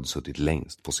följd suttit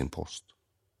längst på sin post.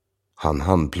 Han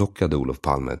handplockade Olof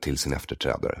Palme till sin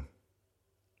efterträdare.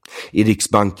 I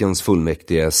Riksbankens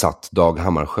fullmäktige satt Dag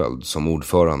Hammarskjöld som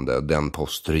ordförande, den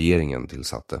post regeringen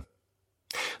tillsatte.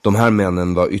 De här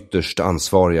männen var ytterst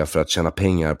ansvariga för att tjäna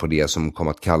pengar på det som kom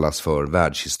att kallas för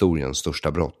världshistoriens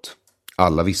största brott.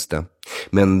 Alla visste,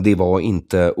 men det var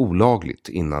inte olagligt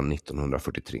innan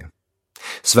 1943.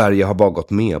 Sverige har bara gått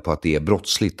med på att det är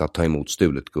brottsligt att ta emot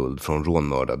stulet guld från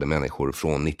rånmördade människor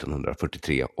från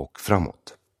 1943 och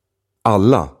framåt.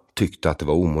 Alla tyckte att det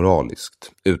var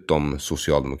omoraliskt, utom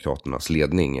Socialdemokraternas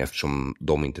ledning eftersom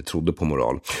de inte trodde på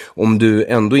moral. Om du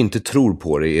ändå inte tror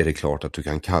på det är det klart att du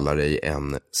kan kalla dig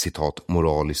en, citat,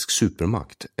 moralisk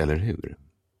supermakt, eller hur?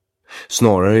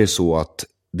 Snarare är det så att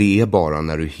det är bara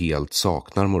när du helt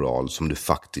saknar moral som du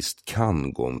faktiskt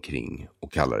kan gå omkring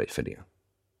och kalla dig för det.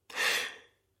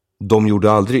 De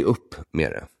gjorde aldrig upp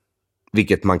med det.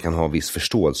 Vilket man kan ha viss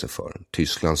förståelse för.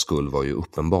 Tysklands skuld var ju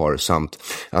uppenbar, samt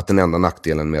att den enda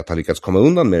nackdelen med att ha lyckats komma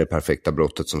undan med det perfekta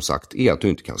brottet som sagt är att du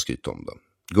inte kan skryta om det.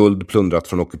 Guld plundrat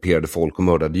från ockuperade folk och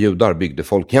mördade judar byggde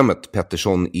folkhemmet.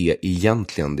 Pettersson är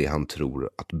egentligen det han tror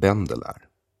att Bendel är.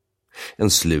 En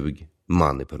slug,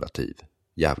 manipulativ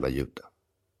jävla jude.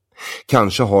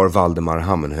 Kanske har Valdemar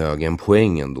Hammenhög en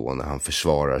poäng ändå när han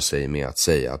försvarar sig med att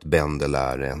säga att Bendel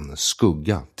är en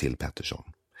skugga till Pettersson.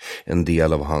 En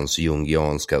del av hans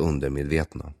jungianska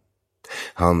undermedvetna.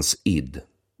 Hans id,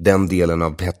 den delen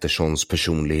av Petterssons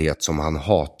personlighet som han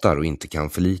hatar och inte kan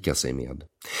förlika sig med.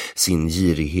 Sin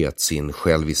girighet, sin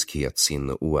själviskhet,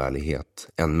 sin oärlighet.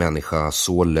 En människa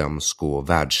så lömsk och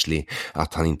världslig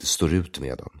att han inte står ut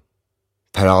med den.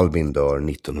 Per Albin dör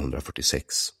 1946.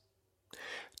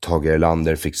 Tage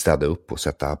Erlander fick städa upp och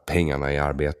sätta pengarna i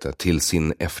arbete. Till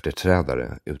sin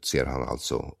efterträdare utser han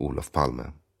alltså Olof Palme.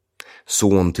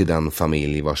 Son till den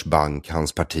familj vars bank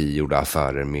hans parti gjorde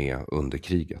affärer med under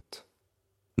kriget.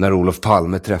 När Olof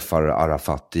Palme träffar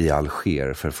Arafat i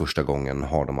Alger för första gången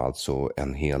har de alltså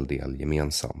en hel del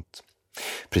gemensamt.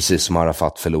 Precis som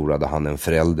Arafat förlorade han en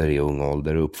förälder i ung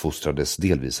ålder och uppfostrades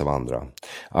delvis av andra.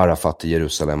 Arafat i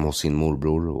Jerusalem hos sin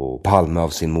morbror och Palme av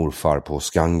sin morfar på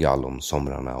Skangal om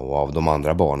somrarna och av de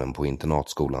andra barnen på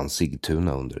internatskolan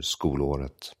Sigtuna under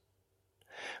skolåret.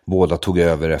 Båda tog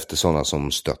över efter sådana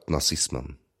som stött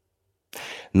nazismen.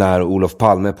 När Olof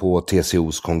Palme på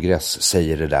TCOs kongress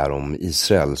säger det där om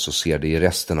Israel så ser det i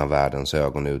resten av världens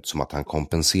ögon ut som att han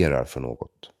kompenserar för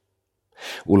något.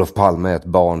 Olof Palme är ett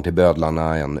barn till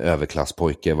bödlarna, en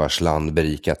överklasspojke vars land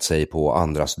berikat sig på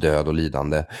andras död och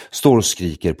lidande, står och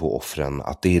skriker på offren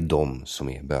att det är de som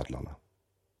är bödlarna.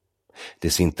 Det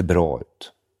ser inte bra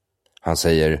ut. Han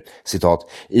säger, citat,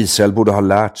 Israel borde ha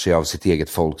lärt sig av sitt eget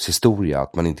folks historia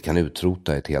att man inte kan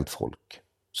utrota ett helt folk.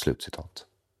 Slutcitat.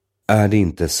 Är det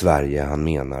inte Sverige han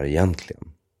menar egentligen?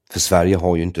 För Sverige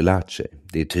har ju inte lärt sig.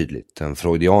 Det är tydligt. En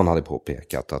freudian hade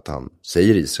påpekat att han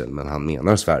säger Israel men han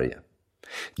menar Sverige.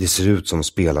 Det ser ut som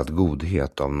spelad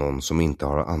godhet av någon som inte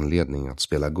har anledning att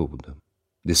spela god.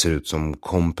 Det ser ut som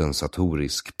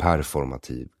kompensatorisk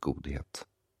performativ godhet.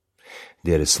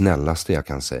 Det är det snällaste jag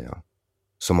kan säga.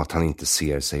 Som att han inte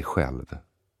ser sig själv.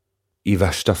 I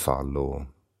värsta fall, och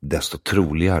desto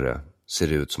troligare, ser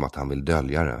det ut som att han vill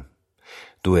dölja det.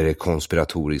 Då är det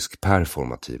konspiratorisk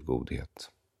performativ godhet.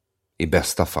 I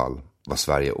bästa fall var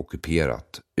Sverige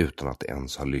ockuperat utan att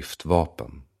ens ha lyft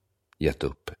vapen. Gett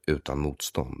upp utan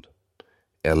motstånd.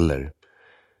 Eller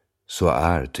så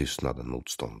är tystnaden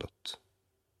motståndet.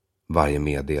 Varje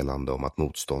meddelande om att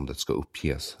motståndet ska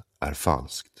uppges är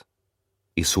falskt.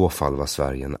 I så fall var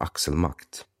Sverige en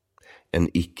axelmakt. En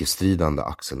icke-stridande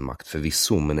axelmakt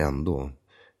förvisso, men ändå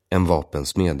en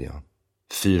vapensmedja.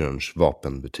 Führerns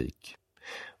vapenbutik.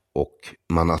 Och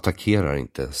man attackerar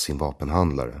inte sin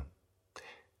vapenhandlare.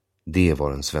 Det är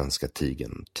vad den svenska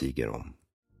tigern tiger om.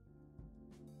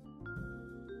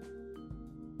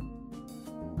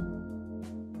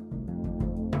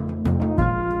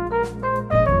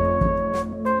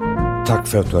 Tack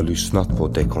för att du har lyssnat på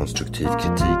Dekonstruktiv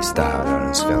kritik. Det här är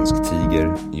en svensk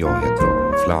tiger. Jag heter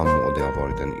Aron Flam och det har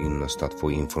varit en ynnest att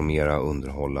få informera,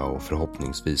 underhålla och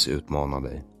förhoppningsvis utmana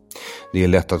dig. Det är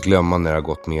lätt att glömma när det har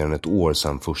gått mer än ett år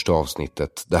sedan första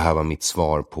avsnittet. Det här var mitt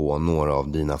svar på några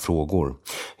av dina frågor.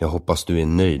 Jag hoppas du är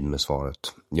nöjd med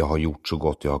svaret. Jag har gjort så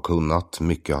gott jag har kunnat.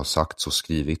 Mycket har sagts och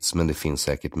skrivits, men det finns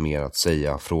säkert mer att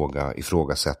säga, fråga,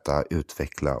 ifrågasätta,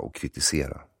 utveckla och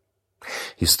kritisera.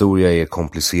 Historia är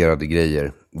komplicerade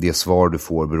grejer. Det svar du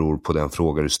får beror på den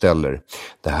fråga du ställer.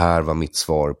 Det här var mitt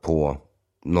svar på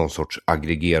någon sorts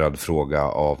aggregerad fråga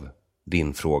av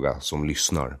din fråga som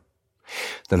lyssnar.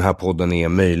 Den här podden är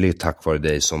möjlig tack vare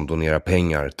dig som donerar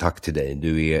pengar. Tack till dig.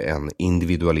 Du är en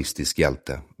individualistisk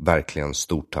hjälte. Verkligen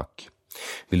stort tack.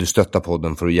 Vill du stötta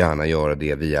podden får du gärna göra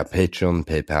det via Patreon,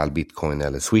 Paypal, Bitcoin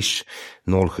eller Swish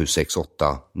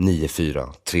 0768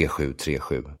 94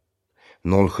 3737.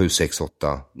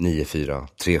 0768 94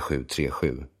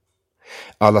 3737.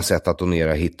 Alla sätt att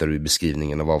donera hittar du i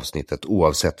beskrivningen av avsnittet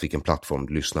oavsett vilken plattform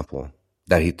du lyssnar på.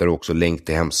 Där hittar du också länk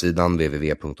till hemsidan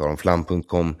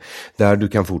www.aronflam.com där du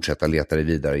kan fortsätta leta dig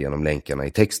vidare genom länkarna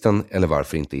i texten eller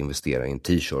varför inte investera i en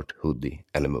t-shirt, hoodie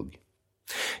eller mugg.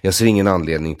 Jag ser ingen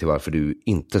anledning till varför du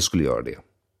inte skulle göra det.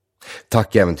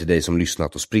 Tack även till dig som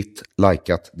lyssnat och spritt,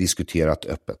 likat, diskuterat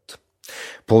öppet.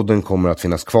 Podden kommer att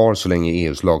finnas kvar så länge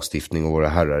EUs lagstiftning och våra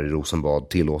herrar i Rosenbad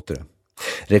tillåter det.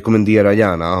 Rekommendera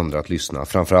gärna andra att lyssna,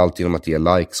 framförallt genom att ge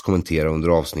likes, kommentera under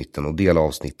avsnitten och dela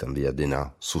avsnitten via dina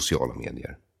sociala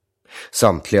medier.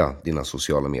 Samtliga dina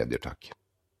sociala medier, tack.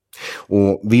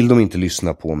 Och vill de inte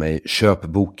lyssna på mig, köp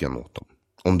boken åt dem.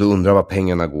 Om du undrar var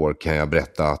pengarna går kan jag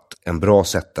berätta att en bra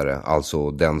sättare,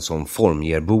 alltså den som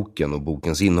formger boken och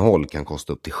bokens innehåll, kan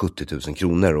kosta upp till 70 000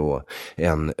 kronor och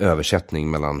en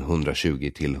översättning mellan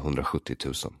 120 till 170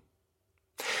 000.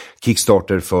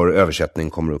 Kickstarter för översättning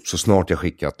kommer upp så snart jag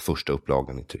skickat första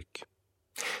upplagan i tryck.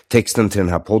 Texten till den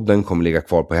här podden kommer ligga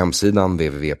kvar på hemsidan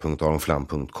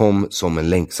www.aronflam.com som en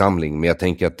länksamling, men jag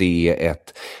tänker att det är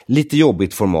ett lite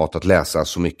jobbigt format att läsa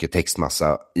så mycket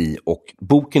textmassa i, och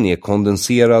boken är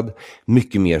kondenserad,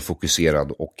 mycket mer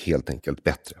fokuserad och helt enkelt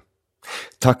bättre.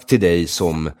 Tack till dig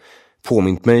som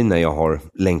påmint mig när jag har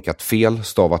länkat fel,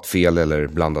 stavat fel eller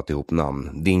blandat ihop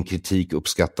namn. Din kritik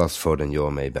uppskattas för den gör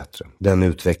mig bättre. Den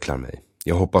utvecklar mig.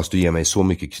 Jag hoppas du ger mig så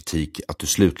mycket kritik att du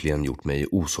slutligen gjort mig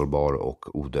osårbar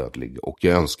och odödlig, och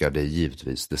jag önskar dig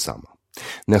givetvis detsamma.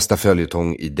 Nästa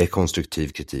följetong i dekonstruktiv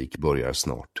kritik börjar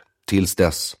snart. Tills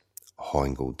dess, ha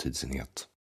en god tidsenhet.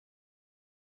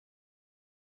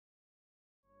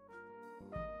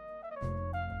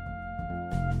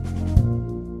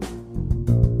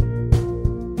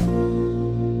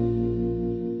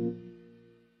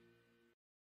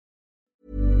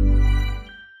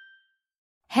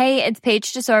 Hey, it's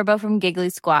Paige DeSorbo from Giggly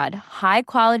Squad. High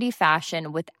quality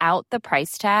fashion without the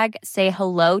price tag. Say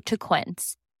hello to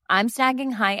Quince. I'm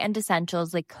snagging high-end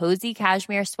essentials like cozy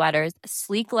cashmere sweaters,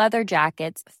 sleek leather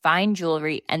jackets, fine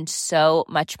jewelry, and so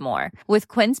much more. With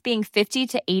Quince being 50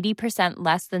 to 80%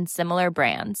 less than similar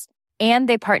brands. And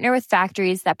they partner with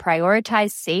factories that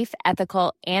prioritize safe,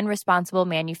 ethical, and responsible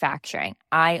manufacturing.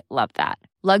 I love that.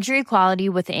 Luxury quality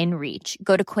within reach.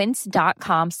 Go to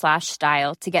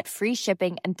quince.com/style to get free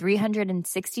shipping and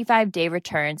 365-day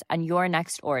returns on your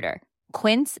next order.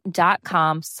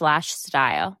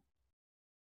 Quince.com/style.